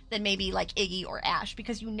way than maybe like Iggy or Ash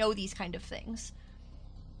because you know these kind of things.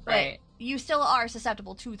 But Right. you still are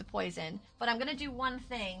susceptible to the poison. But I'm gonna do one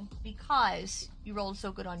thing because you rolled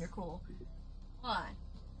so good on your cool. Hold on.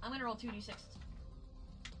 I'm gonna roll 2d6.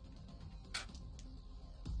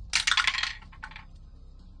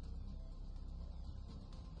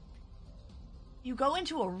 You go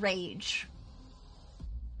into a rage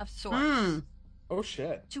of sorts. Oh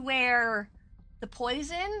shit. To where the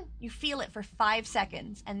poison, you feel it for 5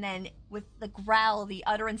 seconds, and then with the growl, the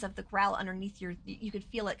utterance of the growl underneath you could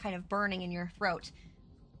feel it kind of burning in your throat.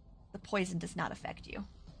 The poison does not affect you.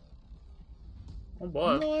 Oh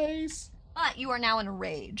boy. Nice. But you are now in a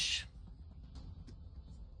rage.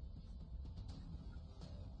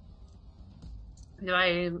 Do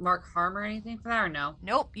I mark harm or anything for that or no?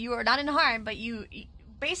 Nope, you are not in harm, but you...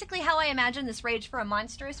 Basically how I imagine this rage for a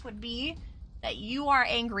monstrous would be that you are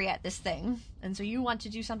angry at this thing, and so you want to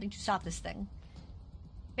do something to stop this thing.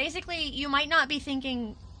 Basically, you might not be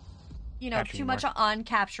thinking, too much on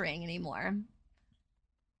capturing anymore.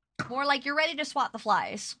 More like you're ready to swat the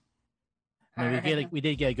flies. We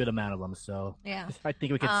did get a good amount of them, so Yeah. I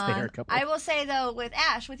think we can spare a couple. I will say, though, with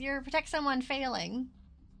Ash, with your Protect Someone failing,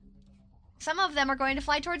 some of them are going to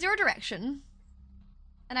fly towards your direction.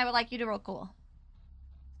 And I would like you to roll cool.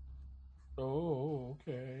 Oh,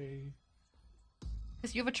 okay.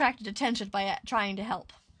 Because you've attracted attention by trying to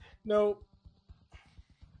help. Nope.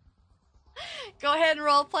 Go ahead and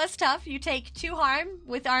roll plus tough. You take 2 harm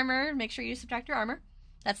with armor. Make sure you subtract your armor.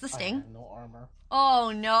 That's the I sting. have no armor.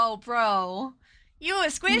 Oh no, bro. You a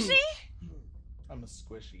squishy? I'm a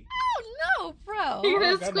squishy. Oh no, bro. You're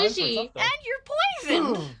Oh, a I got 9 points squishy. up, though. And you're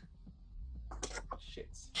poisoned. Shit.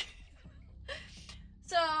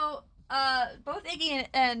 So, both Iggy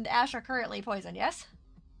and Ash are currently poisoned, yes?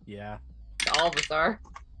 Yeah. All of us are.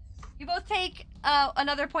 You both take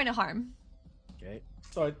another point of harm. Okay.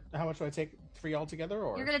 So how much do I take? 3 altogether,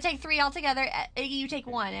 or You're gonna take 3 altogether. Iggy, you take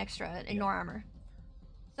 1 extra. Ignore armor.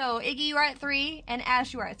 So, Iggy, you are at 3, and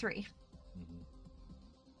Ash, you are at 3. Mhm.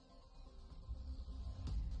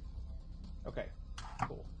 Okay,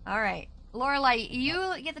 cool. All right. Lorelai,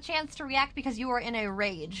 you get the chance to react because you are in a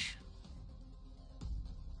rage.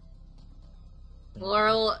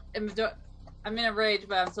 Laurel, I'm in a rage,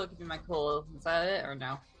 but I'm still keeping my cool. Is that it, or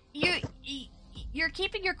no? You're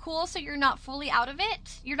keeping your cool so you're not fully out of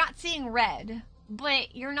it. You're not seeing red,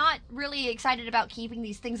 but you're not really excited about keeping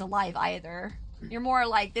these things alive either. You're more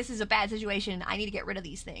like, this is a bad situation. I need to get rid of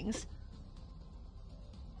these things.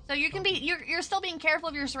 So you can be you're still being careful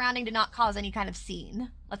of your surrounding to not cause any kind of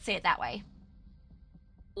scene. Let's say it that way.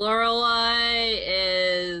 Lorelai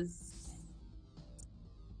is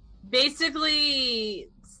basically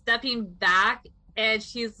stepping back, and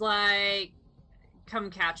she's like, "Come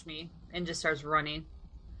catch me," and just starts running.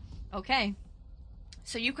 Okay.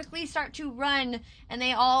 So you quickly start to run, and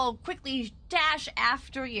they all quickly dash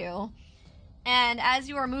after you. And as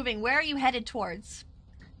you are moving, where are you headed towards?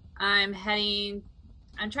 I'm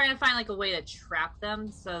trying to find like a way to trap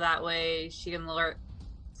them, so that way she can alert.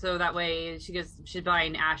 So that way she's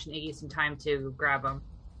buying Ash and Iggy some time to grab them.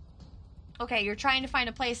 Okay, you're trying to find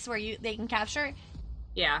a place where they can capture.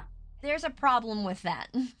 Yeah. There's a problem with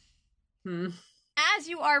that. As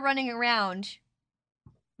you are running around,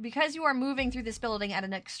 because you are moving through this building at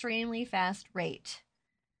an extremely fast rate,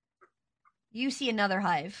 you see another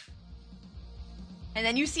hive. And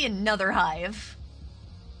then you see another hive.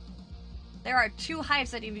 There are 2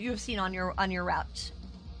 hives that you have seen on your route,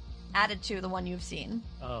 added to the one you've seen.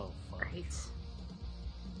 Oh, fuck. Great.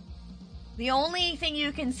 The only thing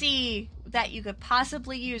you can see that you could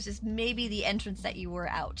possibly use is maybe the entrance that you were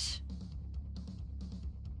out.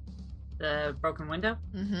 The broken window?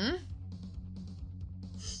 Mm-hmm.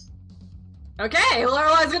 Okay,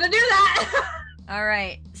 Lorelai's gonna do that! All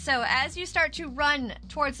right. So as you start to run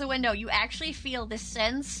towards the window, you actually feel this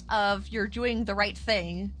sense of you're doing the right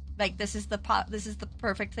thing. Like this is the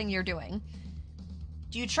perfect thing you're doing.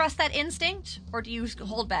 Do you trust that instinct, or do you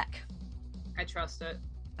hold back? I trust it.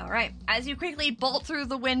 All right. As you quickly bolt through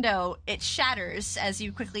the window, it shatters as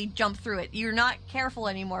you quickly jump through it. You're not careful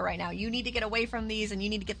anymore right now. You need to get away from these, and you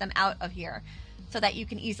need to get them out of here so that you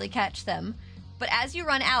can easily catch them. But as you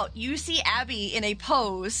run out, you see Abby in a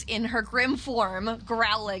pose in her grim form,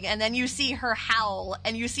 growling, and then you see her howl,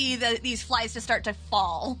 and you see these flies just start to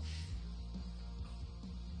fall.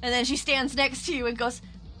 And then she stands next to you and goes,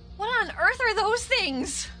 "What on earth are those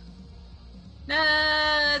things?"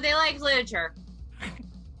 They like literature.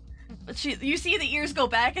 But you see the ears go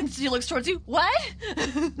back, and she looks towards you. What?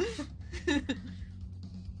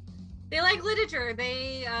 They like literature.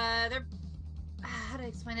 They're how do I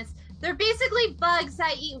explain this? They're basically bugs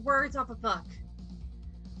that eat words off a book.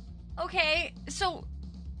 Okay, so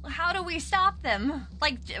how do we stop them?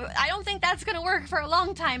 Like, I don't think that's gonna work for a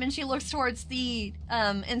long time. And she looks towards the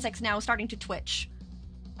insects now starting to twitch.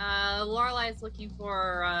 Lorelai's looking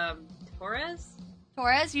for Torres.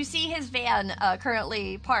 Torres, you see his van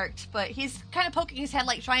currently parked, but he's kind of poking his head,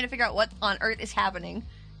 like trying to figure out what on earth is happening.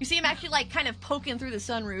 You see him actually like kind of poking through the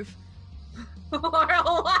sunroof.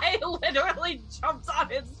 Lorelai literally jumps on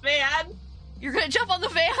his van. You're gonna jump on the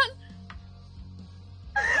van?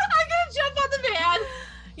 I'm gonna jump on the van.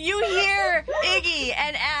 You hear Iggy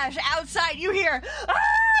and Ash outside. You hear, ah!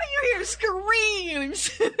 You hear screams.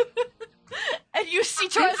 And you see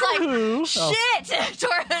Torres like, shit!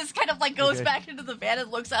 Torres kind of like goes back into the van and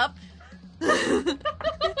looks up.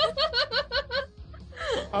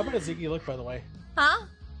 How bad does Ziggy look, by the way? Huh?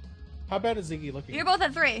 How bad is Ziggy looking? You're both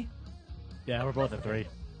at 3. Yeah, we're both at 3.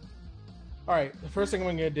 Alright, the first thing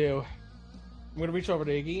I'm gonna do, I'm gonna reach over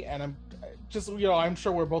to Iggy, and I'm just, I'm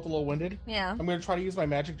sure we're both a little winded. Yeah. I'm gonna try to use my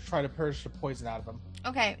magic to try to purge the poison out of him.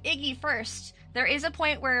 Okay, Iggy first. There is a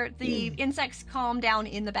point where the insects calm down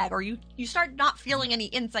in the bag, or you start not feeling any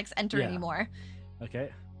insects enter anymore. Okay.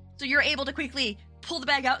 So you're able to quickly pull the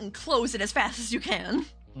bag out and close it as fast as you can.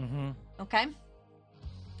 Mm-hmm. Okay.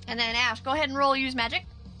 And then Ash, go ahead and roll use magic.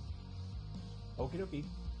 Okie dokie.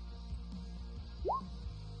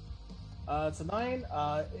 It's a 9.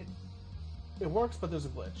 It works, but there's a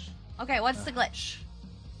glitch. Okay, what's the glitch?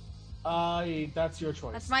 That's your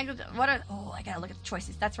choice. That's my. What are? Oh, I gotta look at the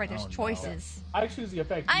choices. That's right. There's Oh, no. choices. I choose the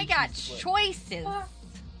effect. I you got choose the glitch. choices.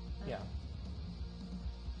 Yeah.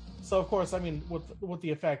 So of course, I mean, with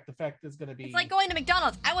the effect is going to be. It's like going to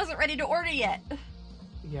McDonald's. I wasn't ready to order yet.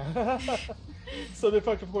 Yeah. So the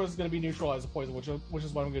effect, of course, is going to be neutralize the poison, which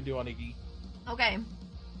is what I'm going to do on Iggy. Okay.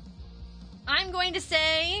 I'm going to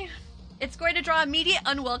say it's going to draw immediate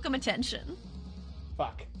unwelcome attention.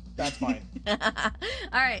 Fuck. That's fine. All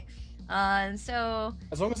right. So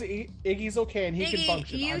As long as Iggy's okay and he can Iggy,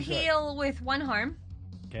 function, you I'm good. heal with 1 harm.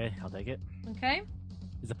 Okay, I'll take it. Okay.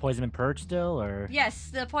 Is the poison been purged still, or?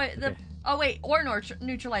 Yes. Okay. Oh wait, or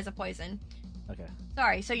neutralize a poison. Okay.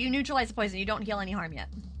 Sorry. So you neutralize the poison. You don't heal any harm yet.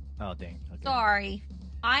 Oh, dang. Okay. Sorry,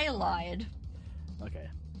 I lied. Okay.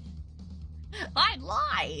 I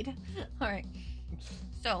lied. All right.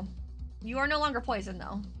 So you are no longer poisoned,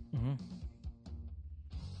 though. Mm-hmm.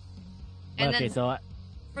 And Okay, then so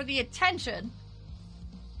for the attention,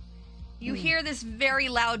 you hear this very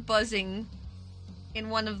loud buzzing in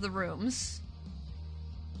one of the rooms.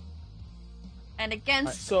 And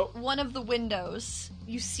against So- one of the windows,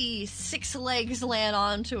 you see 6 legs land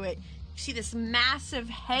onto it. You see this massive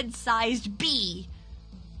head-sized bee.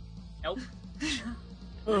 Nope.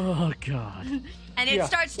 oh god. And it Yeah,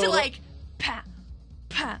 starts so to the- like, pat,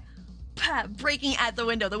 pat, pat, breaking at the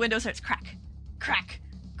window. The window starts crack, crack,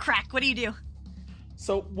 crack. What do you do?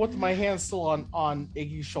 So with my hand still on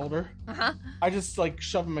Iggy's shoulder, Uh-huh. I just like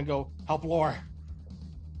shove him and go, "Help Lore!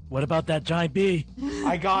 What about that giant bee?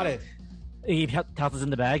 I got it." He tosses in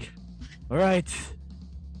the bag. All right.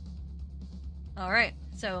 All right.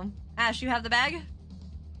 So, Ash, you have the bag?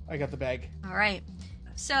 I got the bag. All right.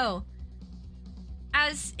 So,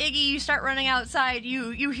 as Iggy, you start running outside,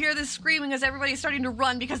 you hear this screaming as everybody's starting to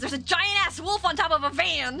run because there's a giant-ass wolf on top of a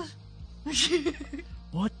van.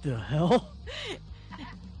 What the hell?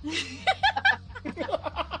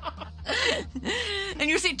 And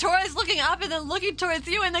you see Torres looking up and then looking towards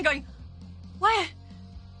you and then going, "What?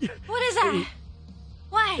 What is that?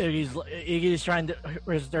 What?" Iggy's trying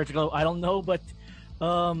to start to go. I don't know, but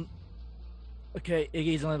okay.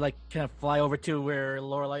 Iggy's gonna like kind of fly over to where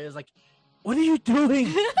Lorelai is. Like, what are you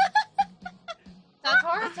doing? That's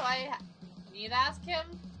hard, so I need to ask him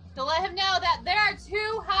to let him know that there are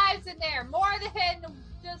 2 hives in there, more than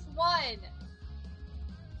just one.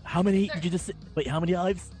 How many did you just? Wait, how many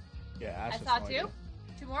lives? Yeah, Ash I has saw no 2. idea.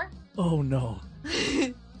 2 more. Oh no.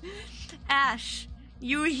 Ash,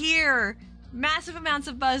 you hear massive amounts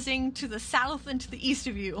of buzzing to the south and to the east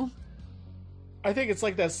of you. I think it's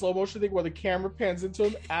like that slow motion thing where the camera pans into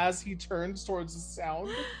him as he turns towards the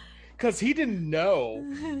sound. Because he didn't know.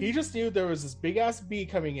 He just knew there was this big ass bee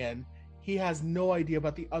coming in. He has no idea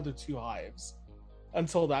about the other 2 hives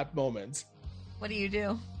until that moment. What do you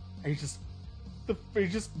do? And he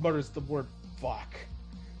just mutters the word "fuck."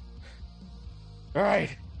 All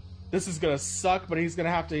right, this is gonna suck, but he's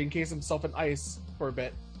gonna have to encase himself in ice for a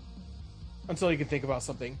bit until he can think about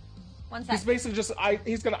something. 1 He's sec. basically just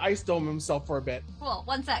he's gonna ice dome himself for a bit. Cool.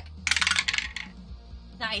 1 sec.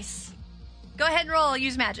 Nice. Go ahead and roll.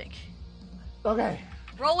 Use magic. Okay,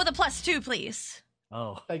 Roll with a +2, please.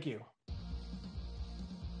 Oh. thank you.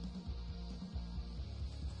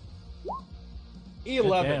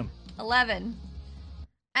 11. Damn. 11.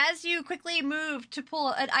 As you quickly move to pull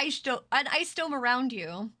an ice dome around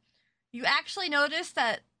you, you actually notice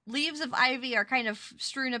that leaves of ivy are kind of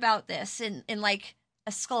strewn about this in like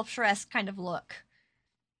a sculpturesque kind of look.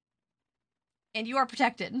 And you are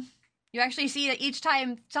protected. You actually see that each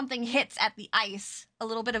time something hits at the ice, a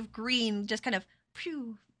little bit of green just kind of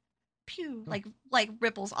pew, pew, like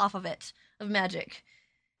ripples off of it, of magic.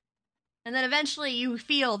 And then eventually you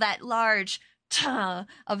feel that large tuh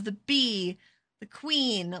of the bee, the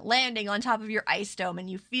queen, landing on top of your ice dome, and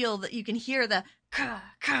you feel that you can hear the ka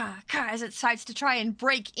ka ka as it starts to try and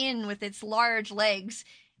break in with its large legs,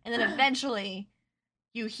 and then eventually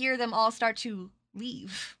you hear them all start to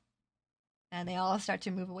leave, and they all start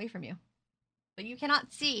to move away from you, but you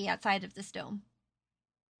cannot see outside of this dome.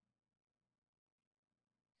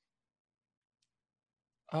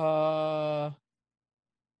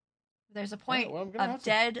 There's a point well, I'm gonna have of to-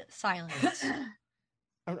 dead silence.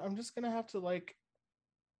 I'm just gonna have to like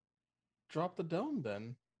drop the dome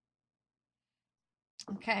then.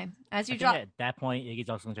 Okay, as you I think drop. at that point, Iggy's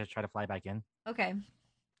also going to try to fly back in. Okay.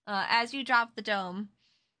 As you drop the dome,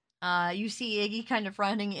 you see Iggy kind of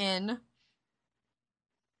running in.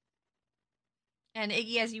 And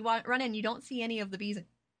Iggy, as you run in, you don't see any of the bees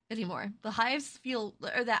anymore. The hives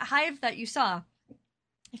that hive that you saw,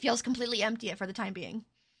 it feels completely empty for the time being.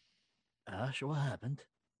 Ash, what happened?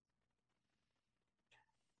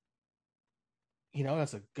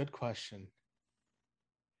 That's a good question.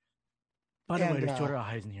 By the way, And, there's shorter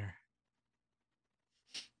eyes in here.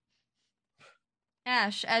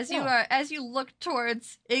 Ash, as you look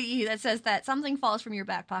towards Iggy, that says that something falls from your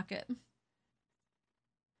back pocket.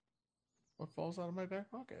 What falls out of my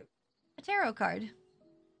back pocket? A tarot card.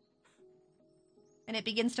 And it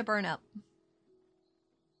begins to burn up.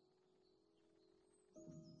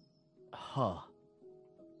 Huh.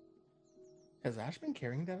 Has Ash been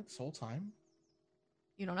carrying that this whole time?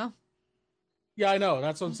 You don't know. Yeah, I know.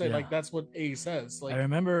 That's what I'm saying. Yeah. Like, that's what A says. Like, I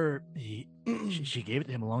remember she gave it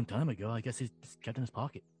to him a long time ago. I guess he's just kept it in his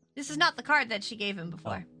pocket. This is not the card that she gave him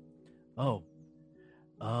before. Oh.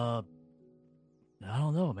 I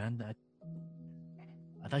don't know, man.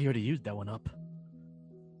 I thought you already used that one up.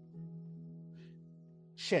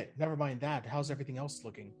 shit, never mind that. How's everything else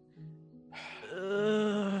looking?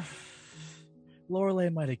 Lorelei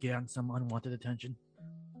might have gotten some unwanted attention.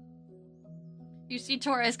 You see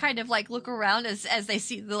Torres kind of like look around as they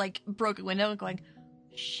see the like broken window and going,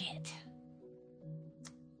 shit.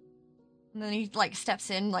 And then he like steps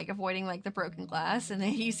in, like avoiding like the broken glass, and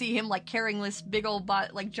then you see him like carrying this big old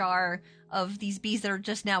like jar of these bees that are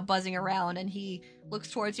just now buzzing around, and he looks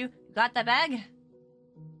towards you. Got that bag?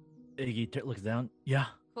 Iggy looks down. Yeah.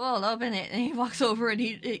 Cool, open it. And he walks over and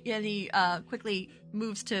he quickly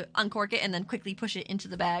moves to uncork it and then quickly push it into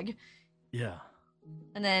the bag. Yeah.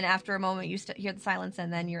 And then after a moment, you hear the silence,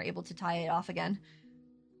 and then you're able to tie it off again.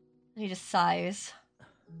 And he just sighs.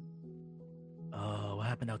 What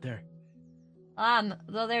happened out there?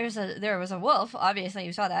 Though there was a wolf. Obviously,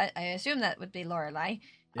 you saw that. I assume that would be Lorelei.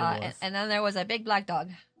 And then there was a big black dog.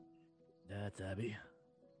 That's Abby.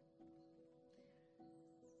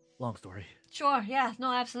 Long story. Sure. Yeah.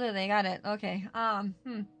 No. Absolutely. Got it. Okay.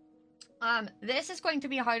 This is going to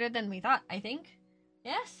be harder than we thought. I think.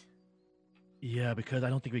 Yes. Yeah, because I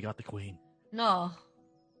don't think we got the queen, No.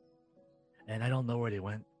 and I don't know where they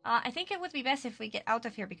went. I think it would be best if we get out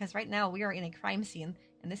of here because right now we are in a crime scene,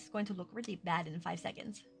 and this is going to look really bad in 5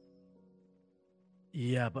 seconds.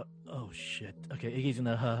 Yeah, but oh shit. Okay, Iggy's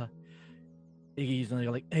gonna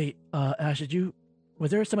go like, hey, Ash,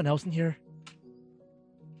 was there someone else in here?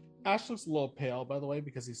 Ash looks a little pale, by the way,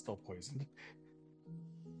 because he's still poisoned.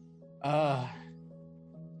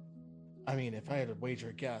 I mean, if I had to wager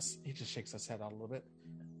a guess, he just shakes his head out a little bit.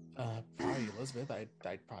 Probably Elizabeth. I'd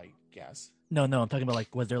probably guess. No, I'm talking about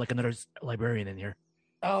like, was there like another librarian in here?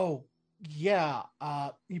 Oh, yeah.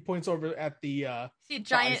 He points over at the See a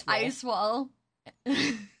giant ice wall.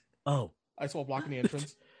 Oh, ice wall blocking the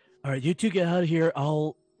entrance. all right, you two get out of here.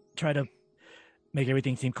 I'll try to make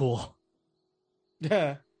everything seem cool.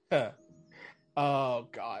 Oh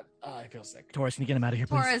God, I feel sick. Taurus, can you get him out of here,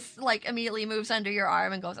 please? Taurus like immediately moves under your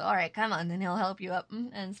arm and goes, "All right, come on." Then he'll help you up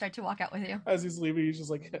and start to walk out with you. As he's leaving, he's just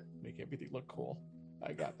like, make everything look cool.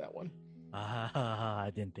 I got that one.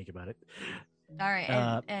 I didn't think about it. All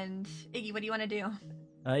right, and Iggy, what do you want to do?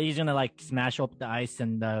 He's gonna like smash open the ice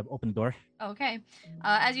and open the door. Okay.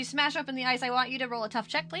 As you smash open the ice, I want you to roll a tough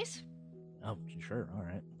check, please. Oh, sure. All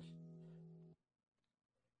right.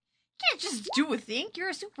 You can't just do a thing. You're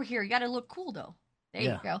a superhero. You gotta look cool, though. There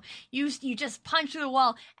Yeah. you go. You just punch through the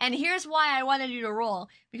wall, and here's why I wanted you to roll.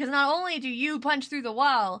 Because not only do you punch through the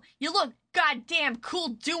wall, you look goddamn cool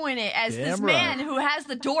doing it as Damn this right. man who has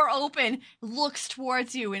the door open looks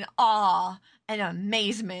towards you in awe and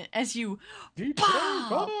amazement as you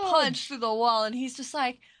punch through the wall, and he's just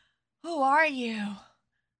like, "Who are you?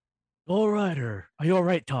 All right, are you all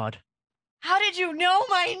right, Todd? How did you know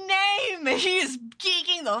my name?" He's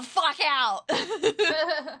geeking the fuck out.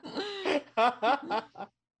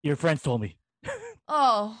 Your friends told me.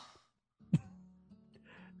 Oh.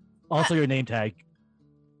 Also, your name tag.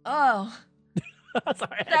 Oh.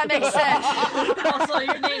 Sorry. That makes sense. Also,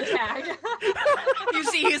 your name tag. You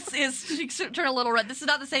see his cheeks turn a little red. This is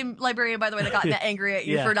not the same librarian, by the way, that got angry at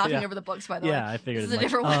you Yeah, for knocking yeah. over the books, by the way. Yeah, I figured This is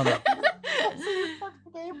as a much. different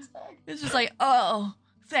one. It's just like, oh,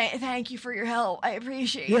 thank you for your help. I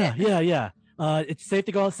appreciate it. Yeah. It's safe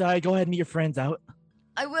to go outside. Go ahead and meet your friends out.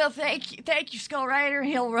 I will. Thank you, Skull Rider.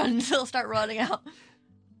 He'll start running out.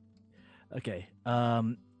 Okay.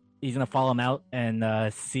 He's gonna follow him out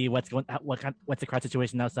and see what's the crowd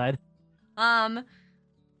situation outside.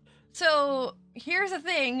 So here's the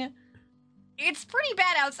thing. It's pretty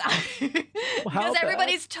bad outside because how bad?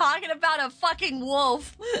 everybody's talking about a fucking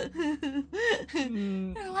wolf.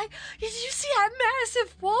 Hmm. They're like, "Did you see that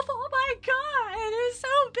massive wolf? Oh my god, it was so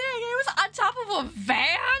big. It was on top of a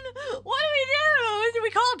van. What do we do? Do we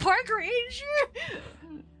call a park ranger?"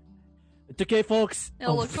 It's okay, folks.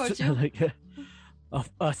 It'll look towards you. Like,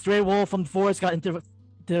 a stray wolf from the forest got into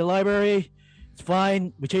the library. It's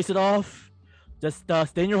fine. We chased it off. Just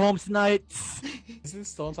stay in your homes tonight. Is it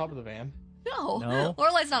still on top of the van? No.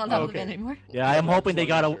 Lorelei's not on top of the Okay. van anymore. Yeah, I'm hoping they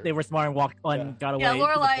Sure. they were smart and walked on, Yeah. got away. Yeah, to the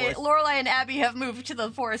forest. Lorelei and Abby have moved to the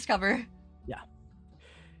forest cover.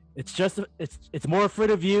 It's just it's more afraid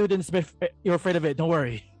of you than you're afraid of it. Don't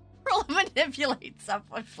worry. Roll manipulate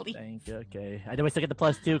someone, please. Thank you. Okay, I always still get the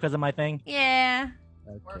 +2 because of my thing. Yeah.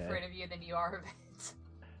 More Okay. afraid of you than you are of it.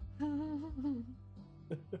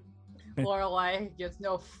 Lorelai gives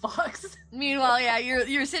no fucks. Meanwhile, yeah,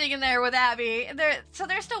 you're sitting in there with Abby.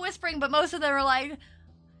 They're still whispering, but most of them are like,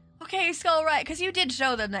 "Okay, Skull, right?" Because you did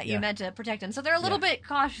show them that you Yeah. meant to protect him, so they're a little bit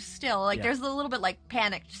cautious still. Like Yeah. there's a little bit like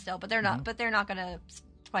panicked still, but they're not. Mhm. But they're not gonna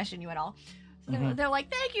question you at all. So Mhm. they're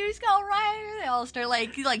like, "Thank you, Skull, right?" They all start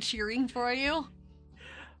like cheering for you.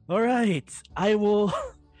 All right, I will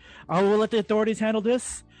let the authorities handle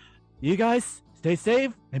this. You guys stay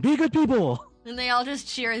safe and be good people. And they all just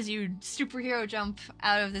cheer as you superhero jump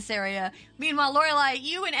out of this area. Meanwhile, Lorelai,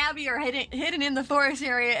 you and Abby are hidden in the forest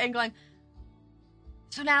area and going,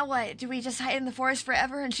 "So now what? Do we just hide in the forest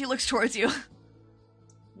forever?" And she looks towards you.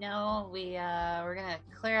 No, we're gonna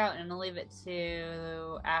clear out and leave it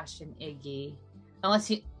to Ash and Iggy. Unless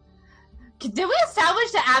you Did we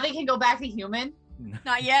establish that Abby can go back to human?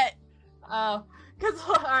 Not yet. Oh, because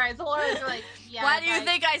alright, so Laura's like, yeah. Why do you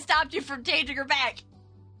think I stopped you from changing her back?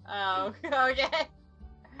 Oh, okay.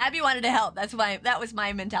 Abby wanted to help. That was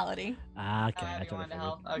my mentality. Okay, Oh, I Abby kinda wanted to figured.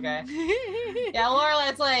 help. Okay. yeah. Yeah,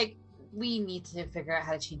 Lorelai's like, we need to figure out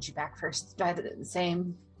how to change you back first. By the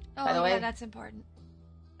same. Oh, By the way- yeah, that's important.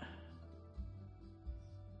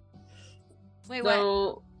 Wait, what?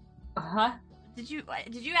 so, huh? Did you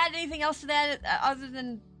add anything else to that other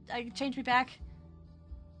than I changed me back?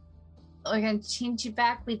 We're gonna change you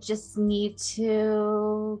back. We just need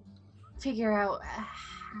to figure out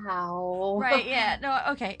how. Right, yeah. No,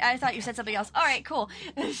 okay. I thought you said something else. All right, cool.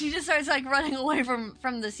 She just starts like running away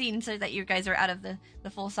from the scene so that you guys are out of the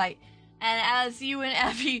full sight. And as you and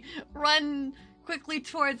Abby run quickly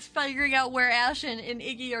towards figuring out where Ash and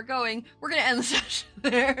Iggy are going, we're going to end the session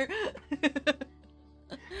there.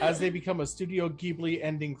 As they become a Studio Ghibli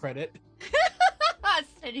ending credit.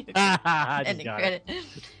 Ending I just got it. credit.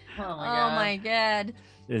 Oh Oh my god. my god.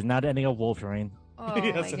 It's not ending of Wolverine. Oh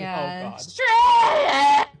Yes, my and- god.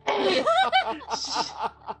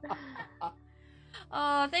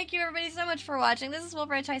 Oh, thank you everybody so much for watching. This is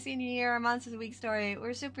Wilbranch High Senior Year, our Monster of the Week story.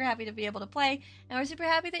 We're super happy to be able to play, and we're super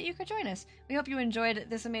happy that you could join us. We hope you enjoyed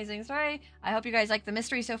this amazing story. I hope you guys like the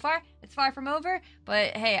mystery so far. It's far from over,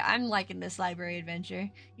 but hey, I'm liking this library adventure.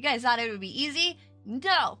 You guys thought it would be easy?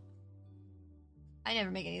 No! I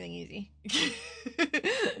never make anything easy.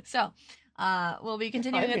 So, we'll be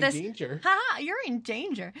continuing I'm with in this. danger. Haha, you're in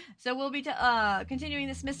danger. So we'll be continuing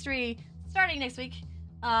this mystery starting next week.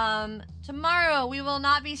 Tomorrow we will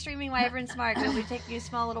not be streaming Wyvern's Mark. We'll be taking a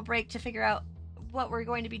small little break to figure out what we're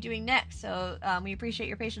going to be doing next. So we appreciate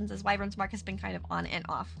your patience as Wyvern's Mark has been kind of on and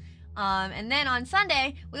off. And then on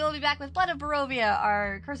Sunday, we will be back with Blood of Barovia,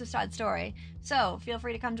 our Curse of Strahd story. So feel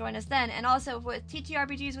free to come join us then. And also with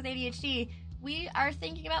TTRPGs with ADHD, we are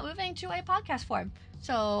thinking about moving to a podcast form.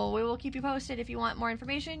 So we will keep you posted. If you want more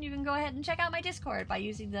information, you can go ahead and check out my Discord by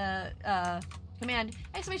using the command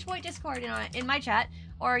 !Discord in my chat.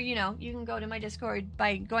 Or, you can go to my Discord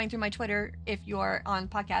by going through my Twitter if you're on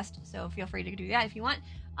podcast. So feel free to do that if you want.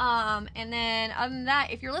 And then other than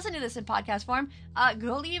that, if you're listening to this in podcast form,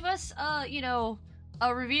 go leave us, a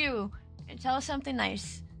review and tell us something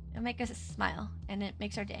nice. It'll make us smile and it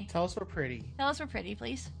makes our day. Tell us we're pretty. Tell us we're pretty,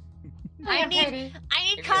 please. I I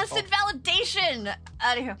need constant validation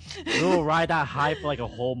out of here. We'll ride that high for like a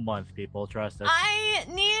whole month, people. Trust us. I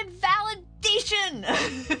need validation.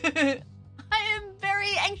 I am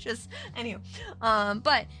very anxious. Anywho,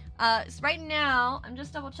 but right now I'm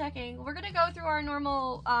just double checking. We're gonna go through our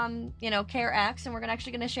normal, care acts, and we're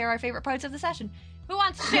actually gonna share our favorite parts of the session. Who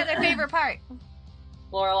wants to share their favorite part?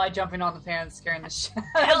 Lorelai jumping on the fan, scaring the shit.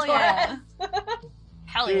 Hell yeah!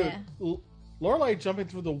 Hell Dude, yeah! Lorelai jumping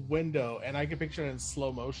through the window, and I can picture it in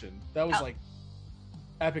slow motion. That was Oh. like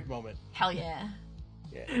epic moment. Hell yeah!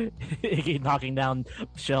 Yeah. Iggy knocking down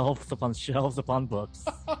shelves upon books.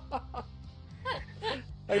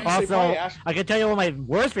 I have to say, Also, Ash, I can tell you what my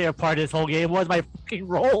worst favorite part of this whole game was my fucking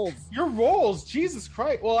rolls. your rolls, Jesus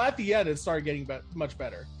Christ. Well, at the end, it started getting much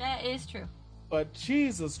better. That is true. But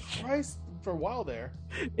Jesus Christ, for a while there,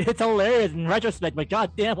 It's hilarious in retrospect, but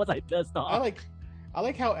goddamn, was I pissed I off.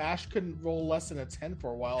 like how Ash couldn't roll less than a 10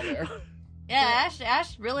 for a while there. Yeah,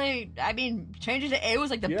 Ash really, I mean, changing to A was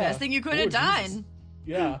like the Yeah. best thing you could have Oh, done. Jesus.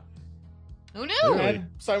 Yeah, Who knew? Really? and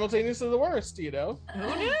simultaneously the worst, you know.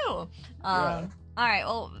 Who knew? Yeah. All right.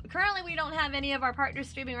 Well, currently we don't have any of our partners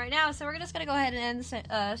streaming right now, so we're just gonna go ahead and end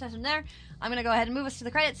the session there. I'm gonna go ahead and move us to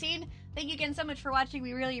the credit scene. Thank you again so much for watching.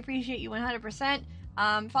 We really appreciate you 100%.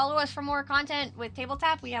 Follow us for more content with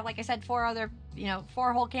Tabletop. We have, like I said, 4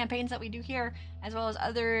 whole campaigns that we do here, as well as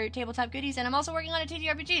other tabletop goodies. And I'm also working on a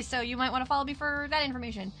TTRPG, so you might want to follow me for that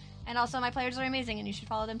information. And also, my players are amazing, and you should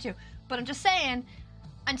follow them too. But I'm just saying,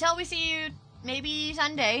 until we see you maybe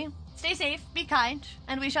Sunday, stay safe, be kind,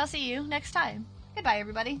 and we shall see you next time. Goodbye,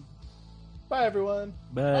 everybody. Bye, everyone.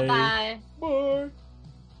 Bye. Bye. Bye.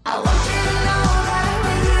 I want you to know